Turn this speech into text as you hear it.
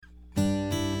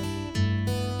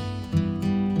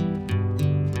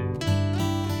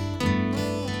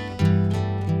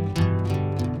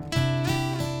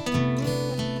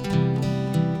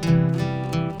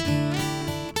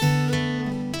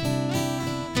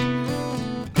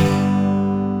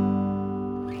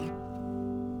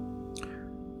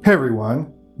Hey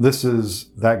everyone, this is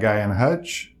That Guy in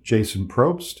Hutch, Jason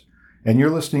Probst, and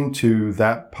you're listening to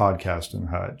That Podcast in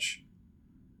Hutch.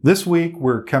 This week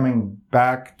we're coming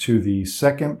back to the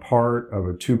second part of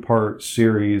a two-part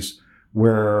series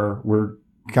where we're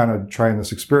kind of trying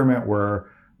this experiment where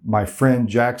my friend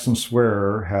Jackson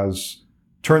Swearer has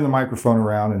turned the microphone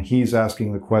around and he's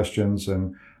asking the questions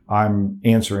and I'm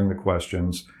answering the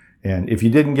questions. And if you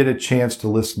didn't get a chance to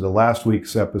listen to last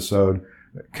week's episode,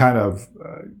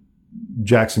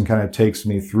 Jackson kind of takes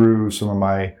me through some of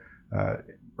my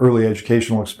early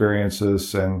educational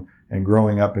experiences and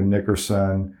growing up in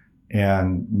Nickerson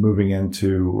and moving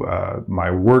into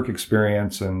my work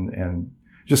experience and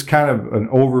just kind of an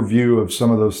overview of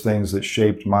some of those things that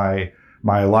shaped my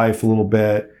life a little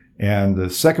bit. And the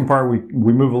second part,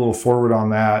 we move a little forward on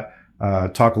that,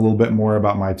 talk a little bit more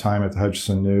about my time at the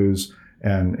Hutchinson News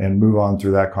and move on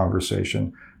through that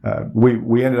conversation.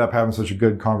 We ended up having such a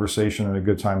good conversation and a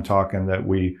good time talking that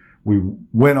we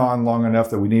went on long enough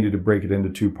that we needed to break it into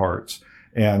two parts.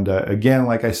 And again,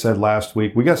 like I said last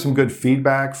week, we got some good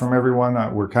feedback from everyone.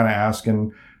 We're kind of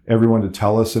asking everyone to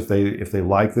tell us if they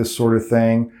like this sort of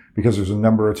thing, because there's a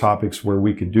number of topics where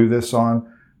we could do this on.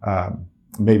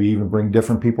 Maybe even bring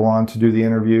different people on to do the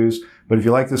interviews. But if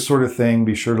you like this sort of thing,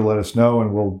 be sure to let us know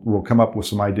and we'll come up with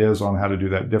some ideas on how to do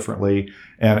that differently.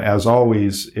 And as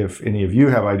always, if any of you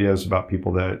have ideas about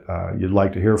people that you'd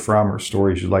like to hear from or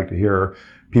stories you'd like to hear,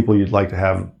 people you'd like to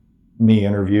have me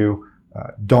interview,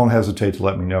 don't hesitate to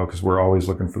let me know, because we're always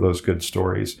looking for those good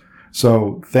stories.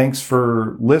 So thanks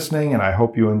for listening, and I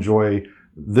hope you enjoy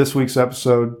this week's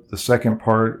episode, the second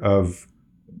part of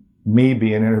me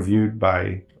being interviewed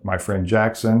by my friend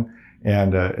Jackson.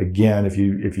 And again, if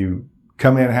you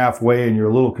come in halfway and you're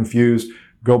a little confused,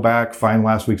 go back, find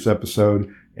last week's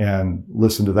episode and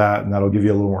listen to that, and that'll give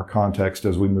you a little more context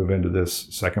as we move into this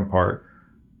second part.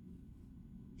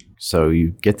 So you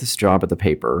get this job at the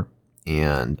paper,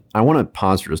 and I want to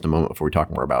pause for just a moment before we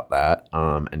talk more about that,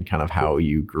 and kind of how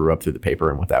you grew up through the paper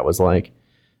and what that was like.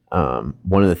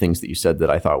 One of the things that you said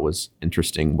that I thought was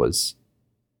interesting was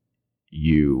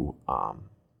you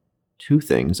two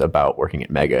things about working at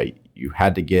Mega. You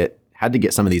had to get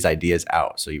some of these ideas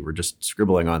out. So you were just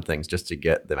scribbling on things just to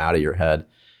get them out of your head.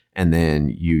 And then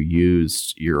you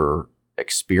used your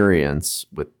experience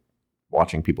with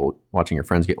watching your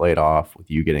friends get laid off,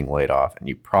 with you getting laid off, and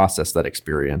you processed that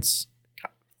experience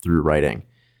through writing.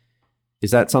 Is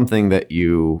that something that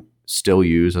you still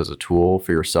use as a tool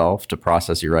for yourself to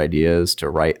process your ideas,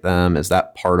 to write them? Is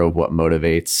that part of what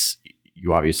motivates?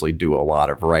 You obviously do a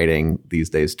lot of writing these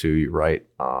days too. You write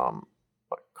a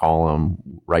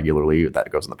column regularly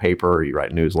that goes in the paper. You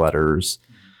write newsletters.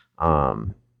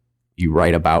 You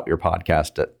write about your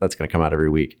podcast that's going to come out every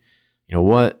week.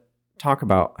 Talk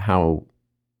about how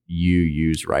you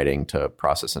use writing to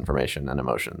process information and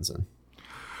emotions.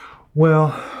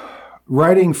 Well,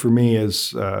 writing for me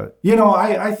is,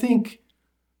 I think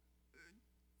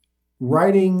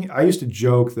writing, I used to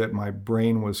joke that my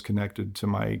brain was connected to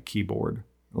my keyboard.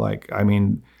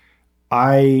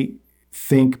 I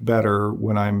think better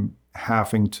when I'm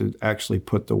having to actually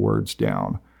put the words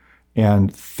down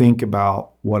and think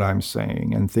about what I'm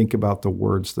saying and think about the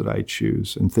words that I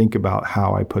choose and think about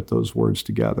how I put those words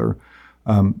together.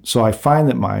 So I find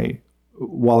that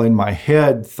while in my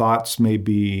head, thoughts may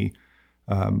be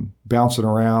bouncing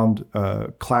around,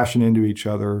 clashing into each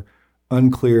other,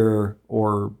 unclear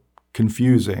or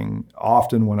confusing,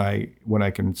 often when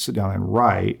I can sit down and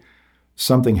write,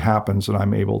 something happens and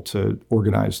I'm able to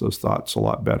organize those thoughts a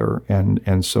lot better.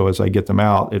 And so as I get them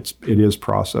out, it is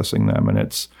processing them and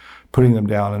it's putting them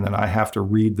down, and then I have to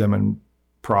read them and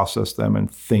process them and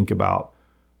think about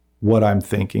what I'm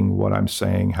thinking, what I'm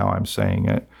saying, how I'm saying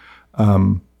it.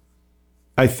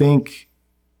 I think,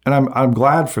 and I'm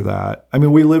glad for that. I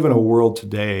mean, we live in a world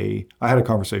today. I had a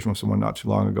conversation with someone not too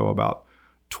long ago about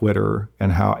Twitter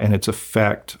and its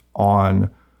effect on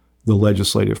the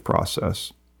legislative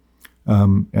process.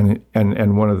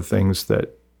 And one of the things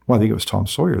that, I think it was Tom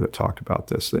Sawyer that talked about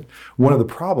this, that one of the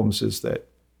problems is that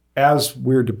as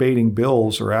we're debating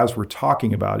bills or as we're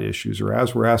talking about issues or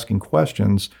as we're asking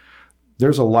questions,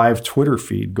 there's a live Twitter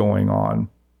feed going on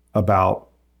about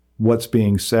what's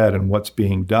being said and what's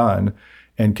being done.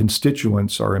 And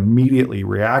constituents are immediately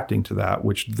reacting to that,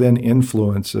 which then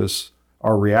influences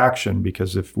our reaction,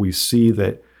 because if we see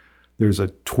that there's a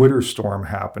Twitter storm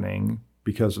happening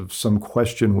because of some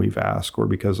question we've asked or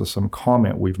because of some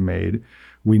comment we've made,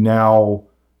 we now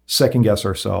second guess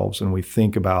ourselves and we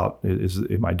think about,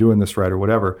 am I doing this right or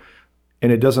whatever? And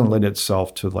it doesn't lend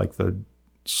itself to like the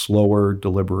slower,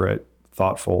 deliberate,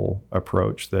 thoughtful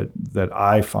approach that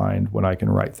I find when I can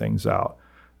write things out.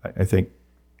 I think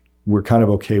we're kind of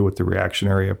okay with the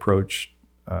reactionary approach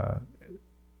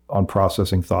on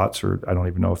processing thoughts, or I don't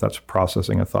even know if that's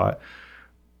processing a thought.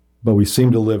 But we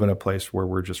seem to live in a place where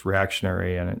we're just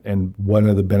reactionary. And one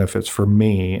of the benefits for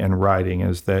me in writing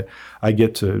is that I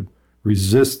get to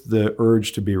resist the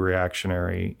urge to be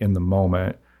reactionary in the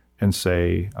moment and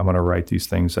say, I'm going to write these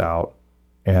things out.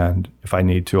 And if I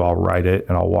need to, I'll write it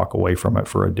and I'll walk away from it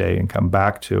for a day and come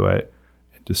back to it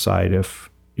and decide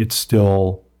if it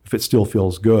still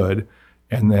feels good,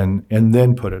 and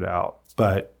then put it out.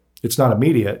 But it's not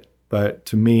immediate, but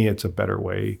to me, it's a better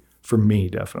way for me,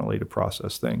 definitely, to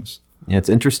process things. Yeah, it's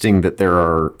interesting that there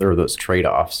are those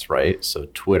trade-offs, right? So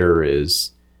Twitter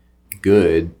is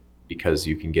good because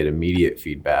you can get immediate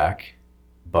feedback,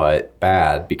 but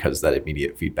bad because that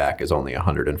immediate feedback is only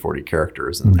 140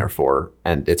 characters, and therefore,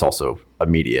 and it's also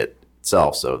immediate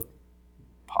itself, so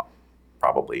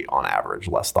probably on average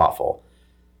less thoughtful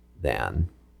than,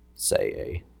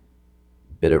 say,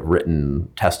 a bit of written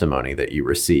testimony that you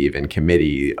receive in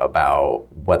committee about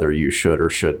whether you should or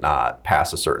should not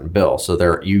pass a certain bill. So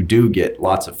there, you do get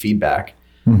lots of feedback.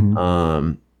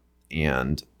 And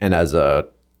as a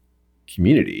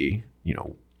community,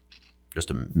 just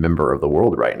a member of the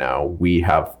world right now, we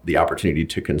have the opportunity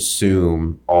to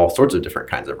consume all sorts of different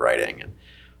kinds of writing, and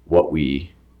what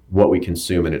we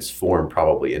consume in its form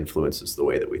probably influences the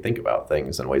way that we think about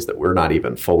things in ways that we're not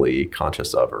even fully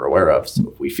conscious of or aware of. So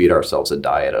if we feed ourselves a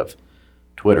diet of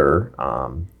Twitter,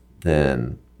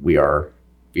 then we are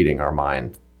feeding our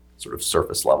mind sort of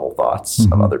surface level thoughts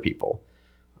of other people.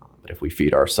 But if we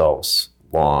feed ourselves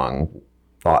long,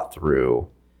 thought through,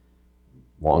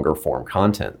 longer form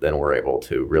content, then we're able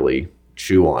to really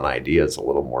chew on ideas a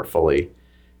little more fully.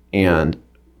 And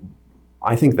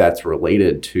I think that's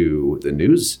related to the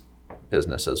news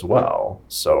business as well.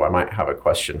 So I might have a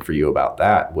question for you about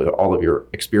that. With all of your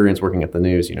experience working at the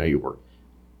news, you were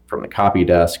from the copy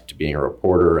desk to being a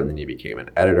reporter, and then you became an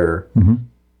editor.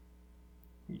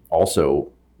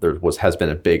 Also, there has been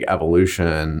a big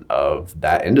evolution of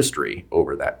that industry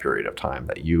over that period of time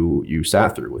that you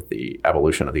sat through with the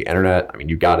evolution of the internet. I mean,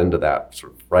 you got into that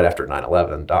sort of right after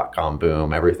 9/11, .com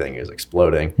boom, everything is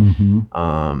exploding.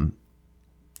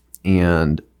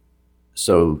 And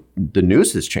so the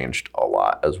news has changed a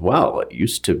lot as well. It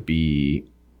used to be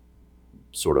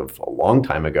sort of a long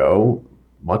time ago,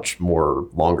 much more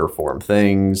longer form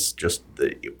things, just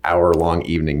the hour-long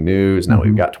evening news. Now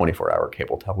we've got 24-hour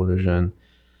cable television.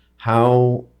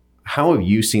 How have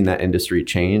you seen that industry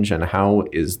change, and how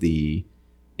is the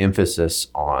emphasis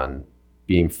on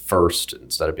being first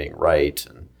instead of being right?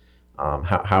 And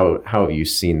how have you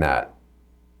seen that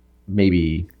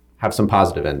maybe have some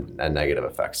positive and negative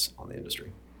effects on the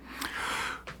industry?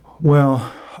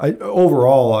 Well,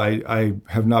 overall, I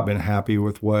have not been happy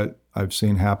with what I've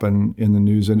seen happen in the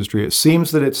news industry. It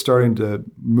seems that it's starting to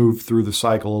move through the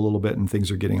cycle a little bit, and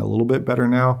things are getting a little bit better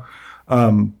now.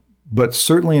 But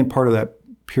certainly in part of that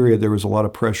period, there was a lot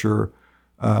of pressure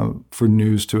for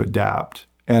news to adapt.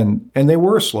 And they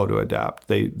were slow to adapt.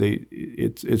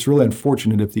 It's really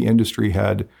unfortunate. If the industry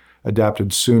had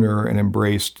adapted sooner and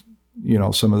embraced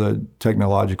some of the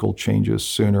technological changes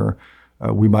sooner,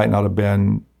 we might not have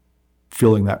been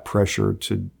feeling that pressure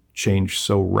to change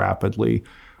so rapidly.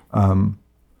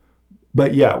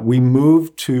 But yeah, we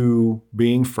moved to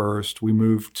being first. We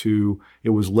moved to,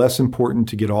 it was less important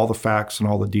to get all the facts and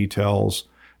all the details,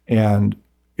 and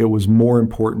it was more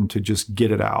important to just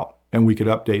get it out. And we could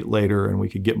update later, and we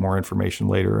could get more information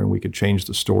later, and we could change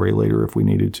the story later if we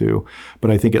needed to. But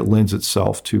I think it lends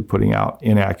itself to putting out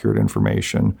inaccurate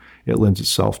information. It lends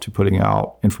itself to putting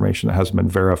out information that hasn't been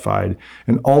verified.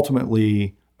 And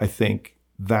ultimately, I think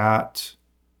that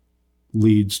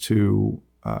leads to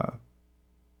a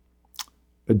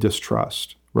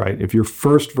distrust, right? If your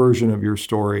first version of your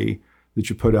story that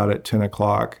you put out at 10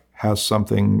 o'clock has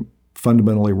something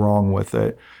fundamentally wrong with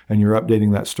it, and you're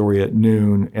updating that story at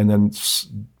noon, and then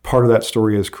part of that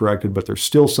story is corrected, but there's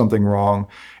still something wrong,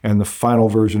 and the final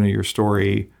version of your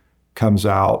story comes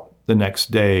out the next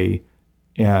day,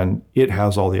 and it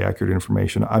has all the accurate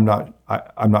information. I'm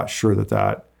not sure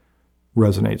that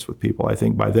resonates with people. I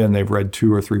think by then they've read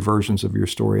 2 or 3 versions of your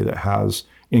story that has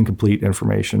incomplete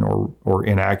information or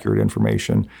inaccurate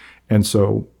information, and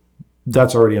so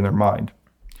that's already in their mind.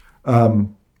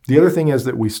 The other thing is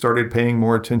that we started paying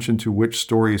more attention to which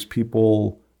stories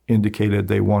people indicated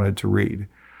they wanted to read.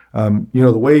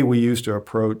 The way we used to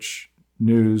approach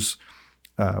news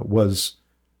was,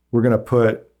 we're going to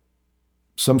put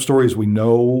some stories we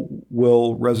know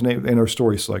will resonate in our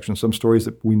story selection, some stories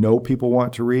that we know people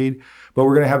want to read, but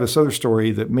we're going to have this other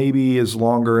story that maybe is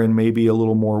longer and maybe a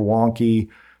little more wonky,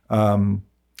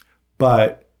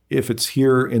 but if it's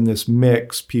here in this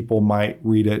mix, people might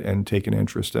read it and take an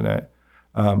interest in it.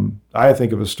 I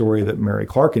think of a story that Mary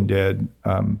Clarkin did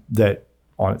that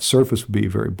on its surface would be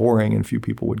very boring and few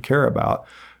people would care about,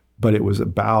 but it was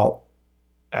about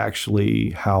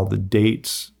actually how the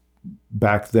dates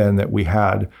back then that we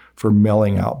had for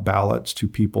mailing out ballots to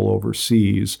people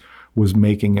overseas was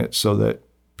making it so that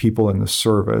people in the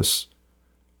service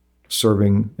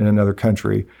serving in another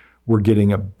country were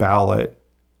getting a ballot.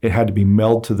 It had to be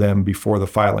mailed to them before the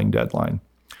filing deadline.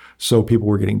 So people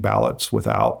were getting ballots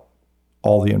without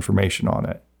all the information on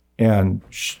it. And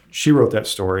she wrote that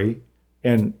story,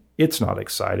 and it's not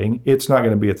exciting. It's not going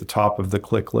to be at the top of the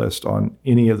click list on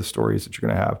any of the stories that you're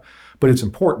going to have, but it's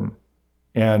important.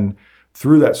 And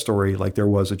through that story, like, there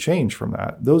was a change from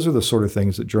that. Those are the sort of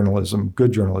things that journalism,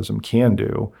 good journalism, can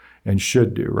do and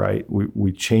should do, right?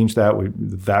 We changed that.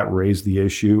 That raised the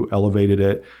issue, elevated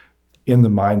it in the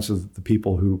minds of the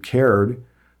people who cared.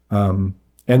 And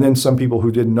then some people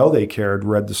who didn't know they cared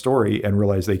read the story and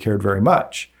realized they cared very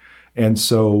much. And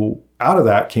so out of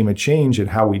that came a change in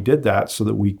how we did that, so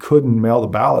that we couldn't mail the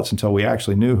ballots until we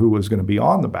actually knew who was going to be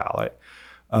on the ballot.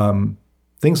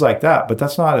 Things like that. But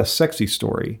that's not a sexy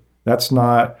story. That's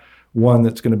not one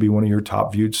that's going to be one of your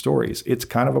top viewed stories. It's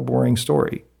kind of a boring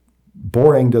story.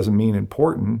 Boring doesn't mean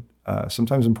important.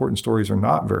 Sometimes important stories are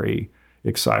not very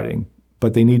exciting,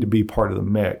 but they need to be part of the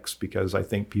mix, because I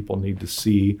think people need to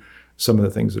see some of the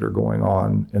things that are going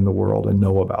on in the world and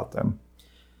know about them.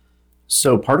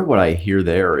 So part of what I hear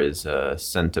there is a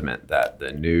sentiment that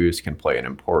the news can play an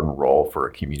important role for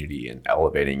a community in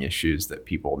elevating issues that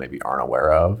people maybe aren't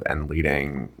aware of and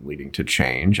leading to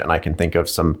change. And I can think of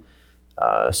some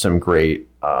great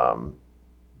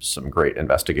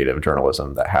investigative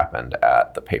journalism that happened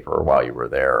at the paper while you were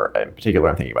there. In particular,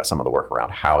 I'm thinking about some of the work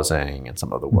around housing and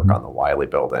some of the work on the Wiley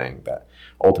building that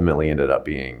ultimately ended up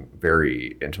being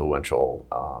very influential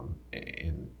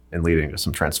in leading to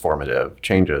some transformative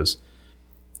changes.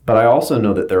 But I also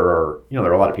know that there are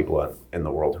a lot of people in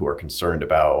the world who are concerned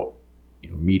about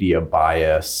media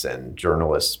bias and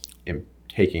journalists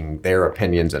taking their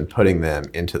opinions and putting them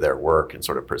into their work and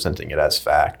sort of presenting it as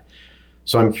fact.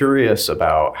 So I'm curious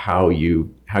about how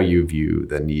you view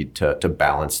the need to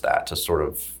balance that, to sort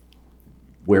of,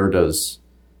 where does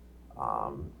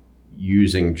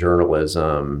using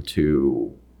journalism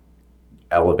to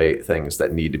elevate things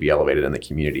that need to be elevated in the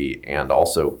community and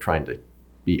also trying to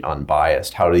be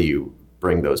unbiased, how do you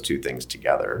bring those two things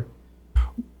together?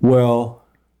 Well,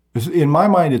 in my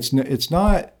mind, it's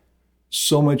not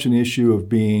so much an issue of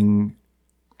being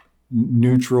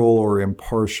neutral or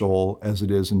impartial as it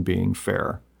is in being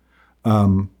fair.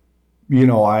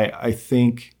 I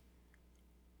think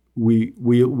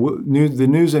the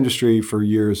news industry for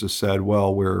years has said,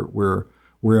 well, we're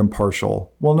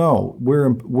impartial. Well, no,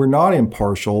 we're not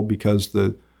impartial, because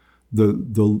the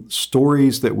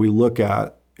stories that we look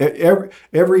at,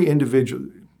 every individual,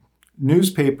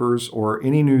 newspapers or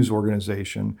any news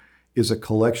organization is a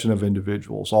collection of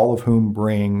individuals, all of whom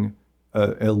bring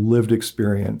a lived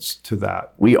experience to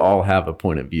that. We all have a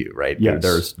point of view, right? Yes.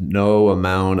 There's no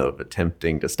amount of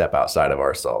attempting to step outside of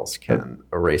ourselves can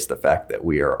erase the fact that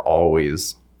we are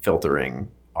always filtering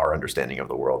our understanding of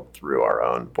the world through our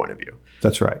own point of view.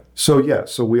 That's right. So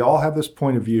we all have this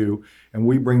point of view, and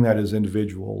we bring that as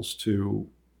individuals to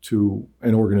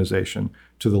an organization,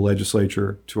 to the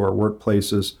legislature, to our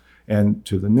workplaces, and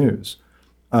to the news.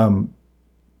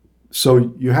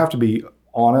 So you have to be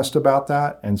honest about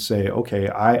that and say, okay,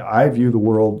 I view the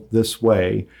world this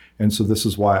way, and so this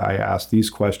is why I ask these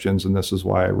questions, and this is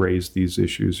why I raise these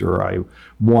issues, or I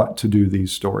want to do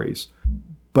these stories.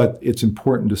 But it's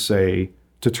important to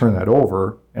turn that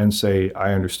over and say,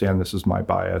 I understand this is my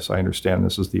bias. I understand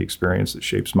this is the experience that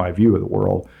shapes my view of the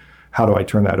world. How do I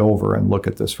turn that over and look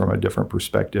at this from a different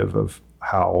perspective of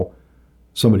how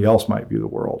somebody else might view the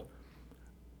world?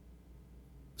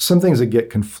 Some things that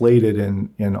get conflated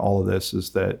in all of this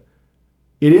is that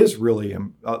it is really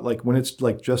like, when it's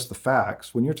like just the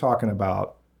facts, when you're talking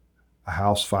about a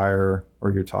house fire, or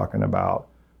you're talking about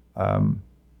an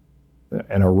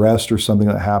arrest or something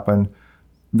that happened,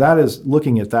 that is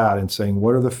looking at that and saying,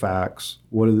 what are the facts?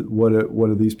 What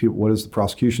are these people? What does the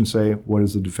prosecution say? What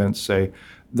does the defense say?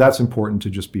 That's important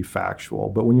to just be factual.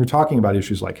 But when you're talking about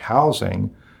issues like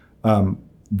housing,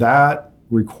 that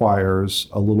requires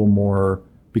a little more,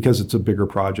 because it's a bigger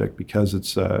project, because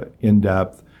it's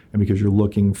in-depth, and because you're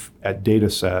looking at data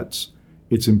sets.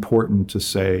 It's important to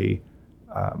say,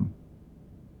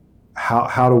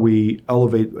 how do we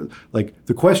elevate? Like,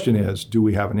 the question is, do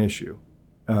we have an issue?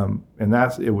 And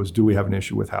do we have an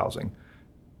issue with housing?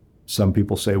 Some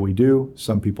people say we do.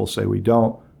 Some people say we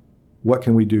don't. what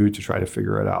can we do to try to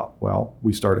figure it out? Well,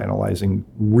 we start analyzing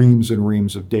reams and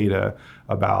reams of data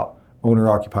about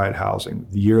owner-occupied housing,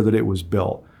 the year that it was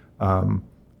built,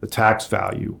 the tax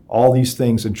value, all these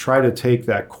things, and try to take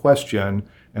that question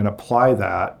and apply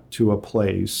that to a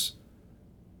place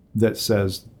that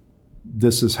says,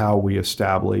 this is how we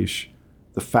establish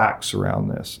the facts around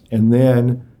this. And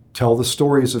then tell the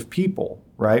stories of people,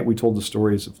 right? We told the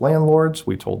stories of landlords.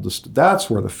 We told this. That's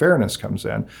where the fairness comes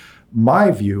in. My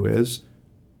view is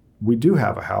we do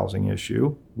have a housing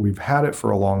issue. We've had it for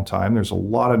a long time. There's a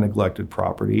lot of neglected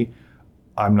property.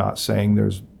 I'm not saying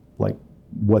there's like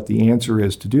what the answer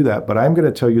is to do that, but I'm going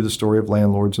to tell you the story of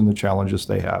landlords and the challenges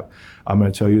they have. I'm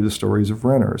going to tell you the stories of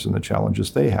renters and the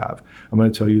challenges they have. I'm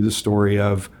going to tell you the story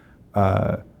of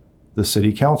the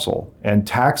city council and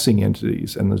taxing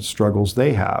entities and the struggles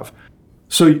they have.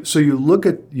 So you look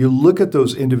at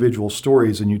those individual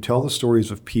stories, and you tell the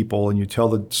stories of people, and you tell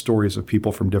the stories of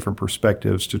people from different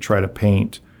perspectives to try to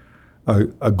paint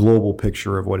a global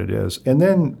picture of what it is. And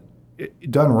then,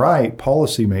 done right,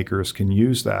 policymakers can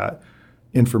use that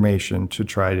information to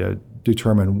try to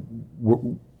determine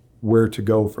where to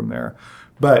go from there.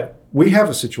 But we have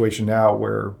a situation now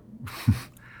where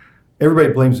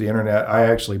everybody blames the internet. I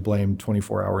actually blame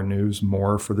 24-hour news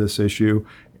more for this issue,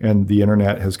 and the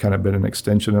internet has kind of been an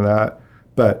extension of that.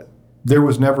 But there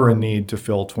was never a need to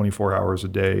fill 24 hours a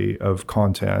day of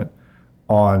content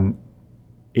on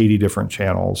 80 different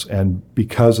channels. And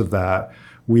because of that,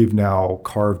 we've now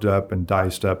carved up and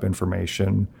diced up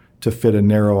information to fit a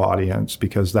narrow audience,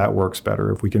 because that works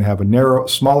better. If we can have a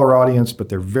smaller audience, but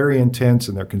they're very intense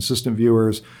and they're consistent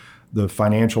viewers, the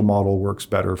financial model works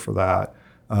better for that.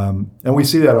 And we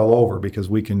see that all over, because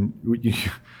you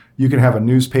can have a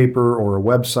newspaper or a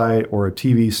website or a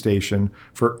TV station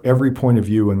for every point of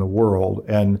view in the world.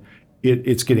 And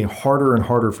it's getting harder and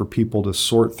harder for people to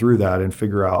sort through that and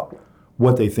figure out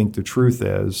what they think the truth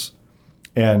is.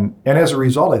 And as a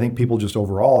result, I think people just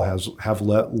overall have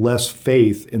less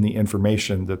faith in the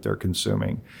information that they're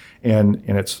consuming. And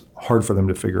it's hard for them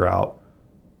to figure out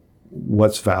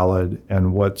what's valid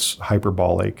and what's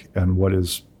hyperbolic and what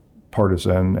is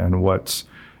partisan and what's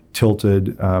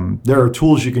tilted. There are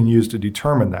tools you can use to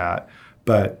determine that,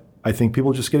 but I think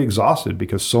people just get exhausted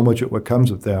because so much of what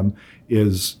comes with them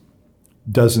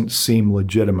doesn't seem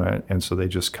legitimate, and so they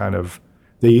just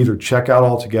they either check out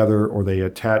altogether or they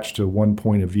attach to one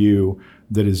point of view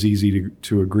that is easy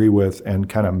to agree with and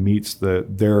kind of meets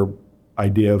their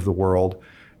idea of the world,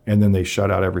 and then they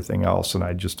shut out everything else. And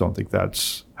I just don't think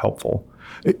that's helpful.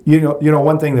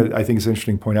 One thing that I think is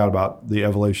interesting to point out about the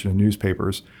evolution of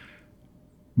newspapers,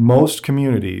 most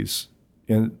communities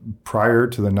prior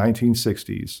to the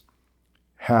 1960s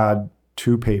had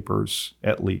two papers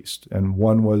at least, and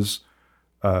one was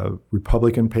a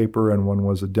Republican paper and one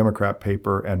was a Democrat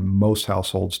paper, and most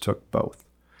households took both.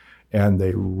 And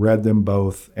they read them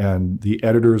both, and the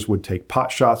editors would take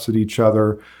pot shots at each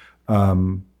other.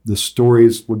 The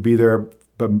stories would be there,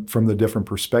 but from the different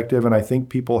perspective. And I think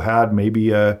people had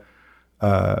maybe a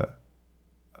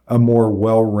more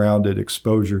well-rounded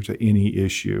exposure to any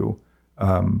issue.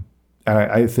 And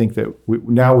I think that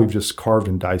now we've just carved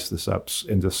and diced this up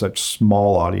into such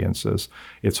small audiences.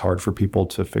 It's hard for people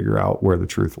to figure out where the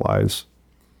truth lies.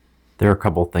 There are a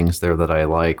couple of things there that I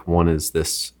like. One is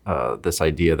this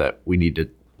idea that we need to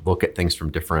look at things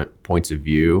from different points of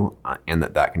view, and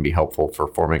that can be helpful for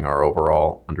forming our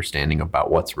overall understanding about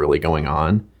what's really going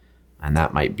on. And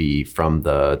that might be from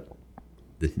the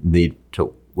need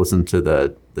to listen to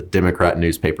the Democrat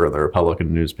newspaper or the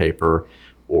Republican newspaper,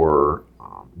 or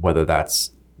whether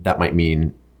that might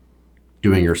mean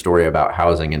doing your story about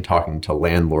housing and talking to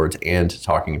landlords and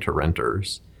talking to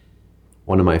renters.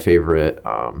 One of my favorite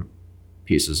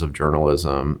pieces of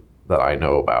journalism that I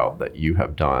know about that you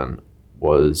have done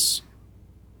was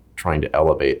trying to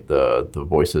elevate the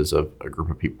voices of a group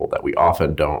of people that we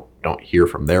often don't hear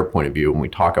from their point of view. When we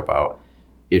talk about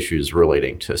issues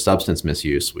relating to substance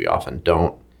misuse, we often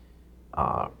don't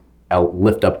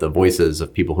lift up the voices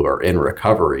of people who are in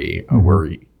recovery. Mm-hmm. Where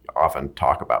we often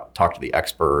talk to the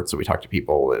experts, so we talk to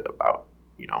people about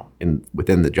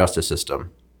within the justice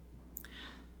system.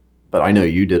 But I know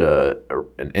you did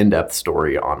an in-depth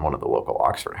story on one of the local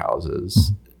Oxford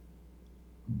houses.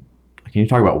 Mm-hmm. Can you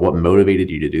talk about what motivated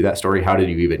you to do that story? How did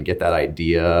you even get that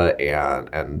idea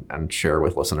and share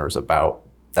with listeners about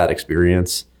that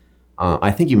experience?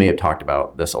 I think you may have talked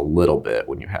about this a little bit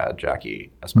when you had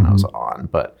Jackie Espinosa mm-hmm. on,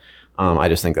 but I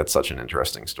just think that's such an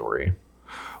interesting story.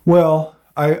 Well,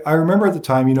 I remember at the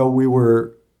time,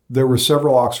 there were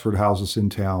several Oxford houses in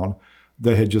town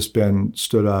that had just been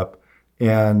stood up,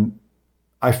 and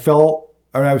I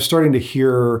was starting to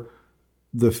hear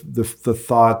the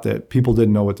thought that people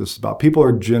didn't know what this is about. People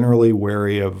are generally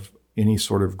wary of any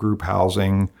sort of group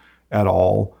housing at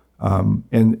all.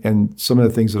 And some of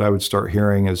the things that I would start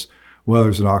hearing is, well,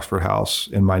 there's an Oxford House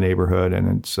in my neighborhood,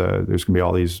 and it's there's going to be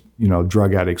all these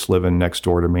drug addicts living next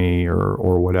door to me,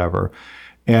 or whatever.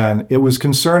 And it was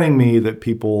concerning me that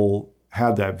people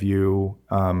had that view,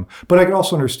 but I can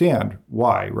also understand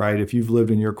why, right? If you've lived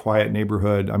in your quiet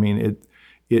neighborhood, I mean,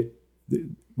 it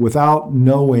without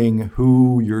knowing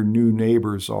who your new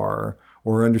neighbors are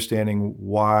or understanding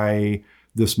why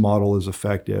this model is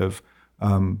effective,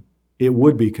 it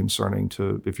would be concerning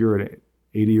to, if you're an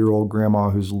 80-year-old grandma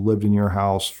who's lived in your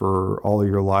house for all of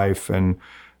your life, and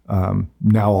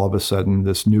now all of a sudden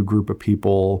this new group of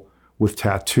people with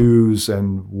tattoos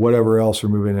and whatever else are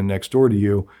moving in next door to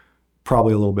you,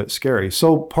 probably a little bit scary.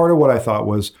 So part of what I thought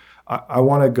was, I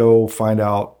want to go find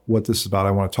out what this is about.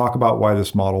 I want to talk about why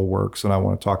this model works, and I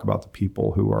want to talk about the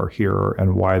people who are here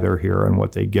and why they're here and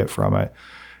what they get from it.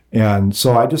 And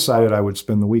so I decided I would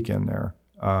spend the weekend there.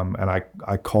 And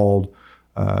I called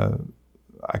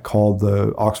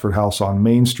the Oxford House on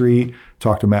Main Street,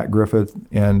 talked to Matt Griffith,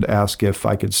 and asked if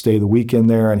I could stay the weekend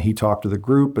there. And he talked to the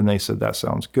group, and they said that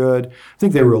sounds good. I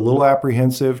think they were a little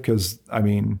apprehensive because, I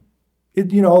mean, they're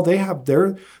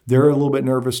a little bit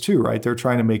nervous too, right? They're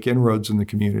trying to make inroads in the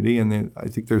community, and I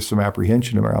think there's some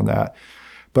apprehension around that.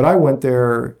 But I went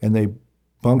there, and they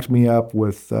bunked me up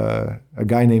with a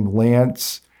guy named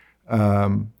Lance,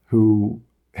 who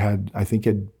had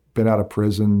been out of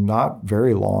prison not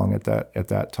very long at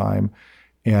that time.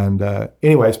 And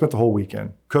anyway, I spent the whole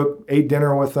weekend, ate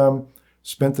dinner with them,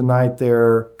 spent the night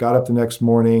there, got up the next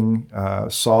morning,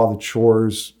 saw the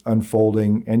chores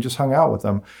unfolding, and just hung out with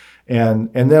them. And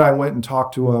then I went and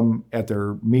talked to them at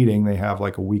their meeting. They have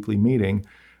like a weekly meeting.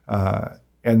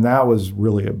 And that was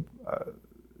really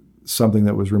something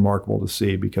that was remarkable to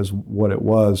see, because what it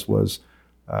was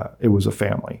it was a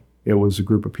family. It was a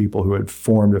group of people who had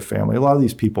formed a family. A lot of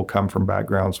these people come from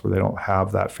backgrounds where they don't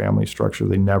have that family structure.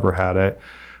 They never had it.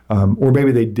 Or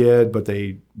maybe they did, but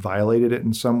they violated it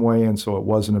in some way, and so it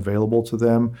wasn't available to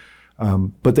them.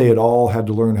 But they had all had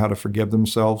to learn how to forgive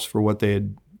themselves for what they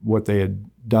had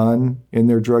done in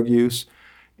their drug use,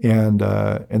 and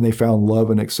they found love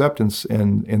and acceptance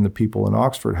in the people in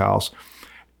Oxford House.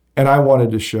 And I wanted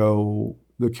to show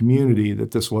the community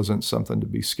that this wasn't something to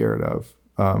be scared of,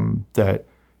 that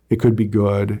it could be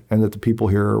good, and that the people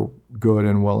here are good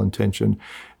and well-intentioned.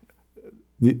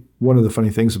 One of the funny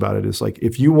things about it is, like,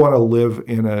 if you want to live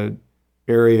in an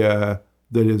area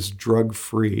that is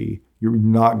drug-free, you're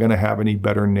not going to have any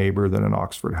better neighbor than an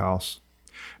Oxford House.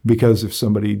 Because if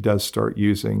somebody does start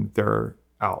using, they're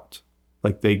out.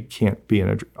 Like, they can't be in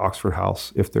an Oxford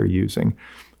House if they're using,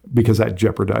 because that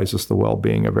jeopardizes the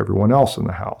well-being of everyone else in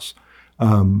the house.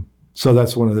 So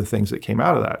that's one of the things that came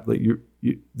out of that. Like,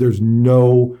 there's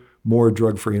no more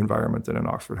drug-free environment than an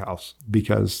Oxford House,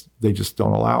 because they just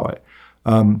don't allow it.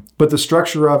 But the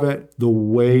structure of it, the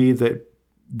way that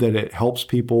it helps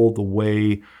people, the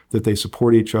way that they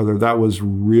support each other, that was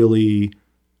really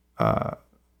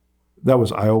that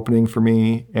was eye-opening for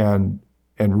me, and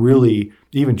really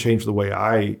even changed the way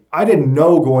I didn't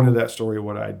know going into that story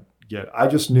what I'd get. I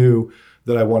just knew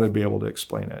that I wanted to be able to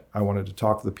explain it. I wanted to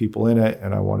talk to the people in it,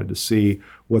 and I wanted to see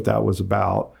what that was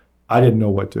about. I didn't know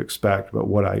what to expect, but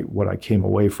what I came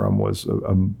away from was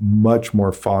a much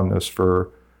more fondness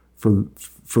for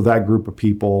that group of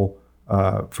people,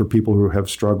 for people who have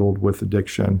struggled with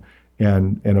addiction,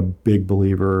 and a big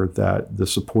believer that the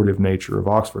supportive nature of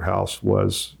Oxford House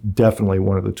was definitely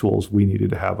one of the tools we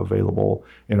needed to have available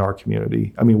in our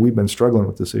community. I mean, we've been struggling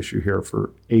with this issue here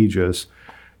for ages,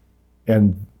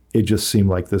 and it just seemed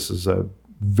like this is a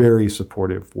very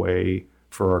supportive way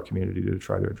for our community to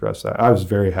try to address that. I was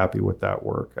very happy with that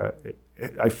work.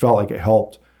 I felt like it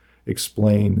helped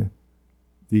explain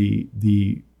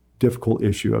the difficult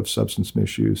issue of substance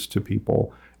misuse to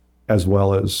people, as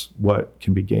well as what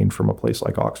can be gained from a place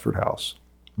like Oxford House.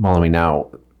 Well, we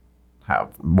now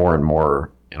have more and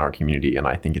more in our community, and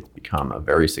I think it's become a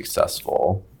very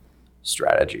successful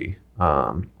strategy.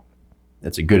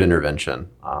 It's a good intervention.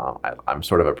 I'm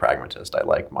sort of a pragmatist. I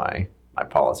like my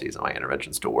policies and my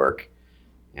interventions to work.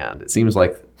 And it seems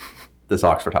like this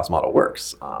Oxford House model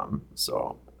works.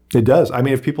 So it does. I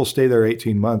mean, if people stay there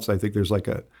 18 months, I think there's like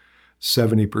a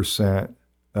 70%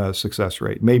 success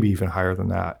rate, maybe even higher than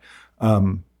that.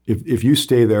 If you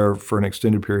stay there for an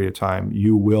extended period of time,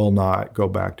 you will not go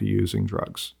back to using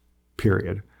drugs,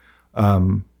 period.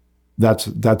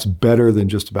 that's better than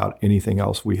just about anything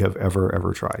else we have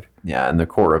ever tried. Yeah, and the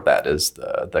core of that is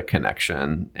the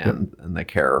connection and the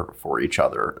care for each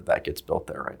other that gets built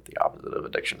there, right? The opposite of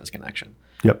addiction is connection.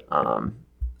 Yep.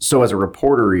 So as a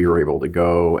reporter, you're able to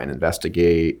go and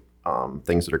investigate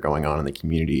things that are going on in the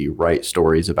community, write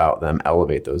stories about them,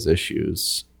 elevate those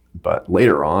issues. But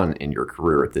later on in your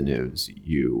career at the news,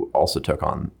 you also took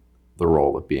on the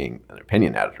role of being an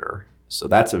opinion editor. So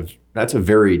that's a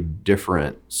very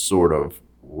different sort of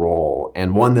role,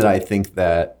 and one that I think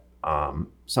that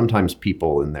sometimes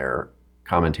people in their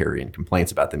commentary and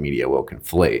complaints about the media will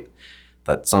conflate.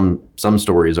 That some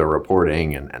stories are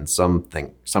reporting and some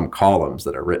columns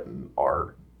that are written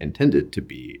are intended to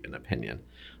be an opinion,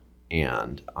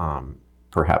 and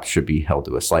perhaps should be held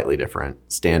to a slightly different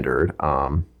standard.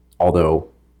 Although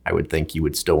I would think you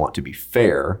would still want to be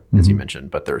fair, as you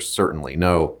mentioned, but there's certainly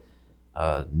no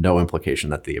implication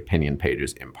that the opinion page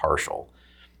is impartial.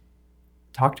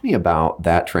 Talk to me about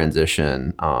that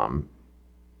transition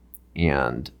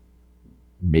and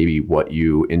maybe what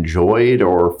you enjoyed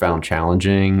or found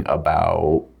challenging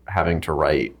about having to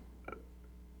write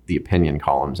the opinion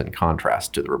columns in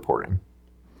contrast to the reporting.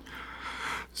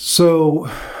 So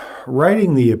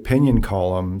writing the opinion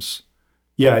columns,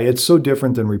 yeah, it's so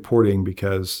different than reporting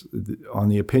because on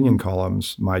the opinion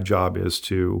columns, my job is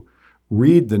to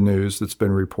read the news that's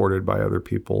been reported by other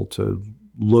people, to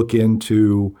look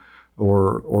into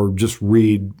or just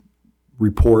read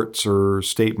reports or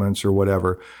statements or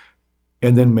whatever,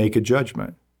 and then make a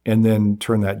judgment, and then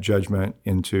turn that judgment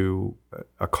into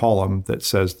a column that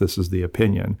says this is the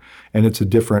opinion. And it's a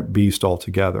different beast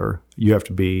altogether. You have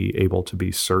to be able to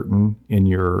be certain in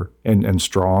your and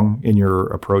strong in your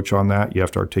approach on that. You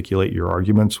have to articulate your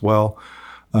arguments well.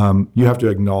 You have to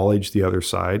acknowledge the other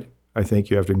side. I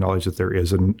think you have to acknowledge that there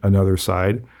is another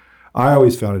side. I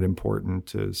always found it important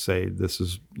to say this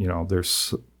is,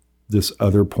 there's this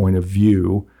other point of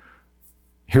view.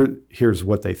 Here's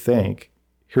what they think.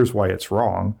 Here's why it's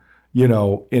wrong, in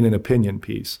an opinion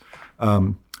piece.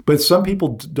 But some people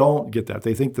don't get that.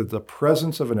 They think that the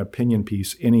presence of an opinion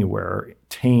piece anywhere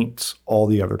taints all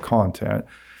the other content.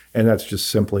 And that's just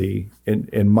simply,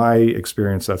 in my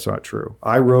experience, that's not true.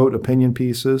 I wrote opinion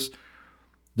pieces.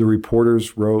 The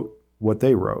reporters wrote what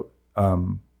they wrote.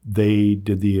 They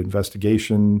did the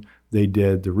investigation. They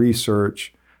did the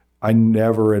research. I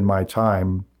never in my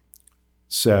time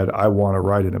said, I want to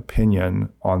write an opinion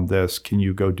on this. Can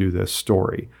you go do this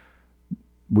story?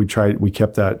 We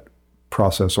kept that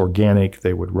process organic.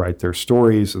 They would write their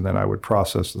stories, and then I would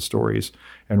process the stories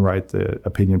and write the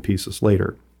opinion pieces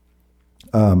later.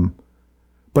 But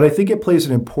I think it plays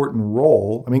an important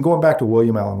role. I mean, going back to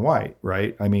William Allen White,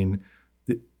 right? I mean,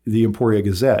 the Emporia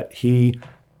Gazette, he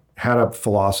had a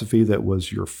philosophy that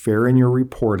was you're fair in your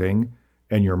reporting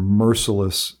and you're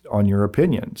merciless on your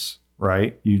opinions,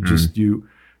 right? You're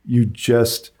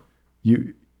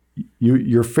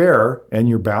fair and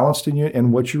you're balanced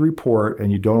in what you report,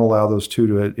 and you don't allow those two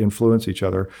to influence each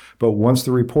other. But once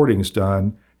the reporting is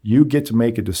done, you get to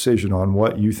make a decision on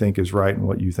what you think is right and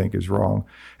what you think is wrong.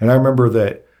 And I remember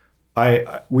that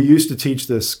we used to teach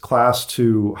this class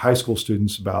to high school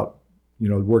students about,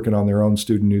 working on their own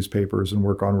student newspapers and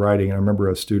work on writing. And I remember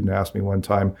a student asked me one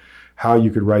time how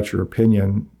you could write your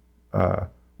opinion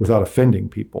without offending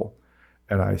people.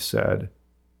 And I said,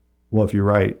 well, if you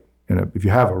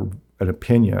have an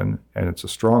opinion and it's a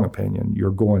strong opinion,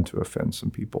 you're going to offend some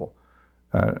people.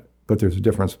 But there's a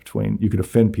difference between, you can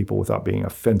offend people without being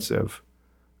offensive.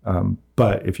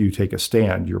 But if you take a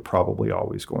stand, you're probably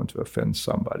always going to offend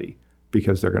somebody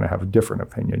because they're going to have a different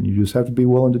opinion. You just have to be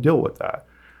willing to deal with that.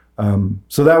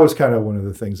 So that was kind of one of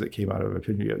the things that came out of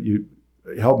opinion.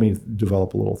 It helped me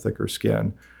develop a little thicker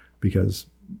skin because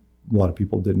a lot of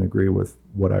people didn't agree with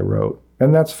what I wrote,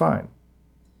 and that's fine.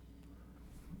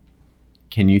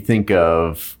 Can you think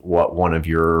of what one of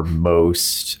your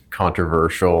most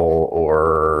controversial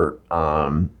or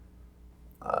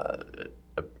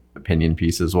opinion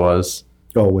pieces was?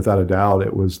 Oh, without a doubt,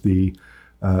 it was the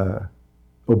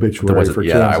obituary for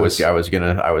Kansas. I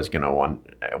was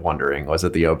wondering, was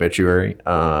it the obituary?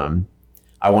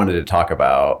 I wanted to talk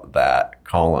about that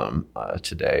column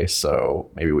today, so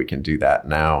maybe we can do that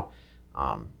now.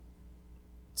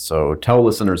 So tell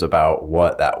listeners about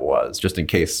what that was, just in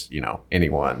case,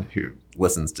 anyone who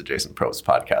listens to Jason Probst's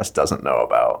podcast doesn't know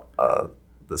about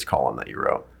this column that you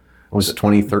wrote. Was it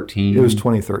 2013? It was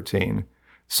 2013.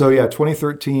 So yeah,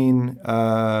 2013,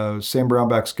 Sam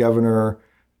Brownback's governor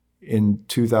in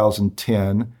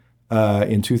 2010.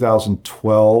 In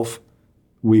 2012,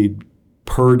 we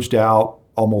purged out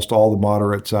almost all the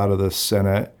moderates out of the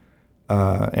Senate.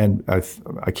 and I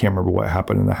can't remember what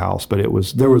happened in the House, but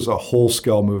there was a whole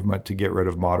scale movement to get rid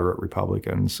of moderate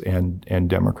Republicans and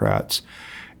Democrats,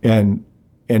 and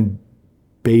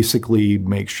basically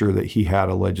make sure that he had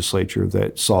a legislature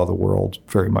that saw the world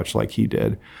very much like he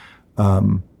did.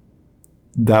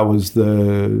 That was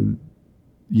the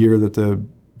year that the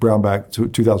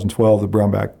 2012, the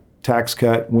Brownback tax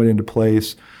cut went into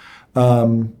place.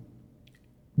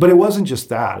 But it wasn't just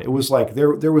that. It was like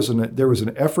there was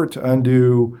an effort to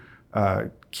undo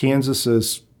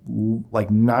Kansas's like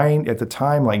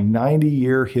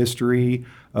 90-year history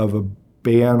of a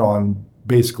ban on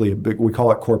basically we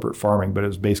call it corporate farming, but it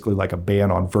was basically like a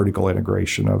ban on vertical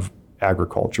integration of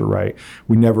agriculture, right?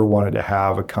 We never wanted to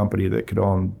have a company that could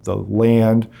own the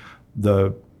land,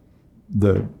 the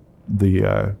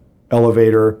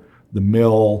elevator, the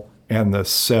mill, and the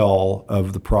sell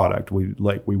of the product.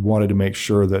 We wanted to make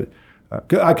sure that,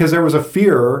 because there was a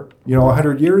fear,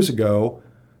 100 years ago,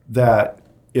 that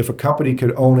if a company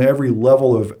could own every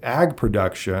level of ag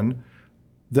production,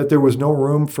 that there was no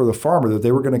room for the farmer, that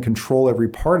they were going to control every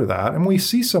part of that. And we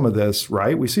see some of this,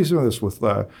 right? We see some of this with,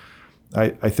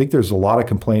 I think there's a lot of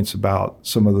complaints about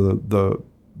some of the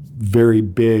very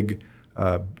big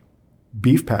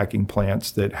beef packing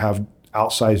plants that have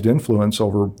outsized influence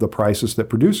over the prices that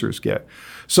producers get.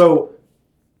 So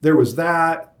there was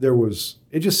that.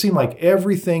 It just seemed like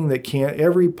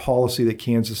every policy that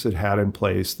Kansas had in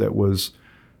place that was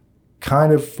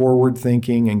kind of forward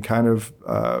thinking and kind of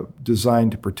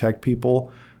designed to protect people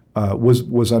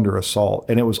was under assault,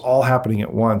 and it was all happening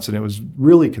at once, and it was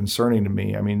really concerning to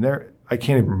me. I mean, I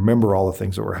can't even remember all the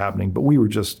things that were happening, but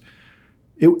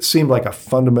it seemed like a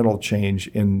fundamental change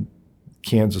in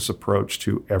Kansas approach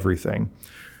to everything.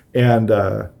 And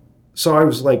so I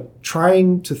was like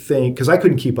trying to think, because I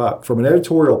couldn't keep up from an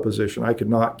editorial position. I could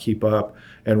not keep up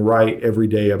and write every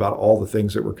day about all the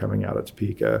things that were coming out of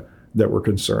Topeka that were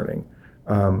concerning.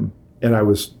 And I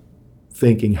was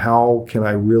thinking, how can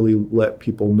I really let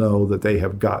people know that they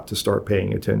have got to start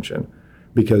paying attention?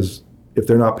 Because if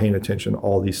they're not paying attention,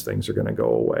 all these things are going to go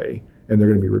away and they're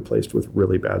going to be replaced with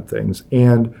really bad things.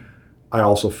 And I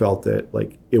also felt that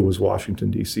like it was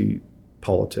Washington, D.C.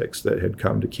 politics that had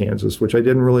come to Kansas, which I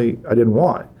didn't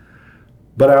want.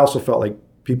 But I also felt like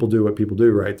people do what people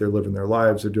do, right? They're living their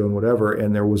lives, they're doing whatever.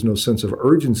 And there was no sense of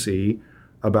urgency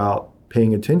about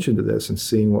paying attention to this and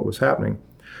seeing what was happening.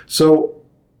 So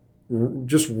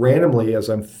just randomly, as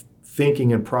I'm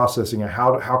thinking and processing,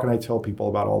 how can I tell people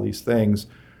about all these things?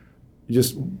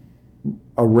 Just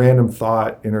a random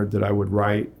thought entered that I would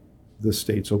write the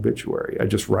state's obituary. I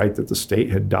just write that the state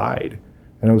had died.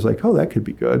 And I was like, oh, that could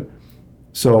be good.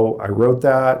 So I wrote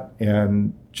that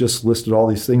and just listed all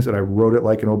these things, and I wrote it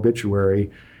like an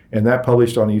obituary. And that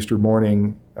published on Easter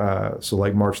morning, so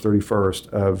like March 31st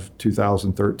of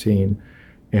 2013.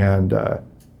 And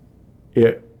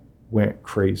it went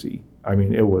crazy. I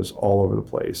mean, it was all over the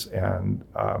place. And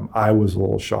I was a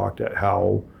little shocked at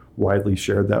how widely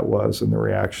shared that was and the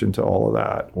reaction to all of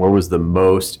that. Where was the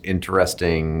most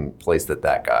interesting place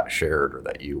that got shared, or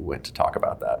that you went to talk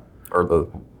about that? Or the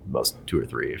most two or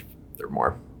three, if there are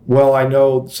more? Well, I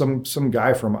know some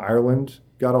guy from Ireland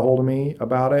got a hold of me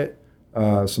about it.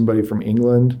 Somebody from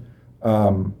England.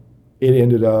 I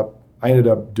ended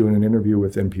up doing an interview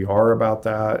with NPR about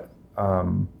that.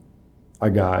 I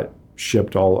got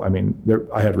shipped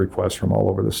I had requests from all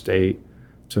over the state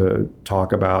to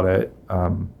talk about it.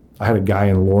 I had a guy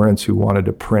in Lawrence who wanted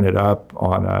to print it up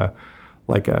on a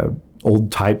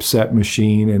old typeset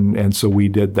machine, and so we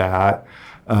did that.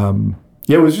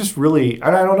 It was just really,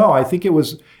 and I don't know, I think it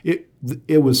was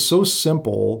so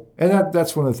simple, and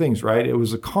that's one of the things, right? It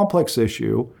was a complex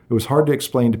issue. It was hard to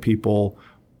explain to people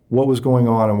what was going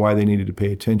on and why they needed to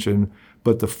pay attention,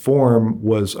 but the form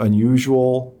was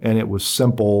unusual, and it was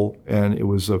simple, and it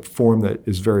was a form that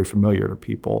is very familiar to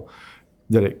people,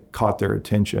 that it caught their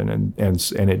attention,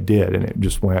 and it did, and it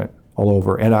just went all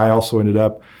over. And I also ended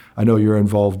up, I know you're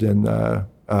involved in the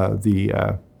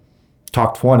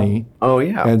Talk 20. Oh,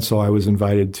 yeah. And so I was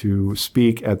invited to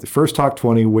speak at the first Talk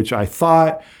 20, which I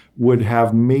thought would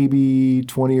have maybe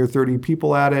 20 or 30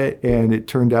 people at it. And it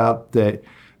turned out that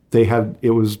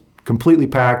it was completely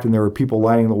packed, and there were people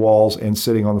lining the walls and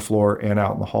sitting on the floor and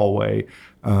out in the hallway,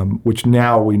 which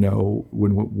now we know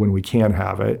when we can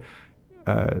have it,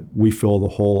 we fill the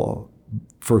whole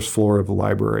first floor of the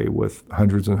library with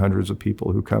hundreds and hundreds of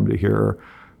people who come to hear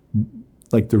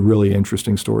like the really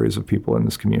interesting stories of people in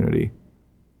this community.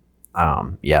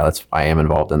 I am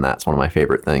involved in that. It's one of my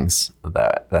favorite things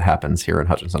that happens here in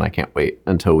Hutchinson. I can't wait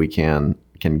until we can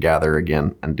gather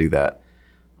again and do that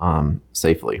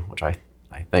safely, which I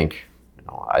think,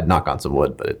 I'd knock on some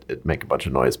wood, but it'd make a bunch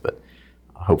of noise. But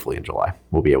hopefully in July,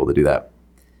 we'll be able to do that.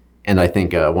 And I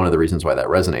think one of the reasons why that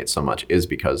resonates so much is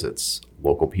because it's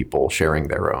local people sharing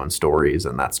their own stories.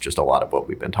 And that's just a lot of what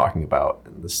we've been talking about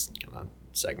in this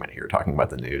segment here, talking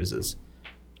about the news, is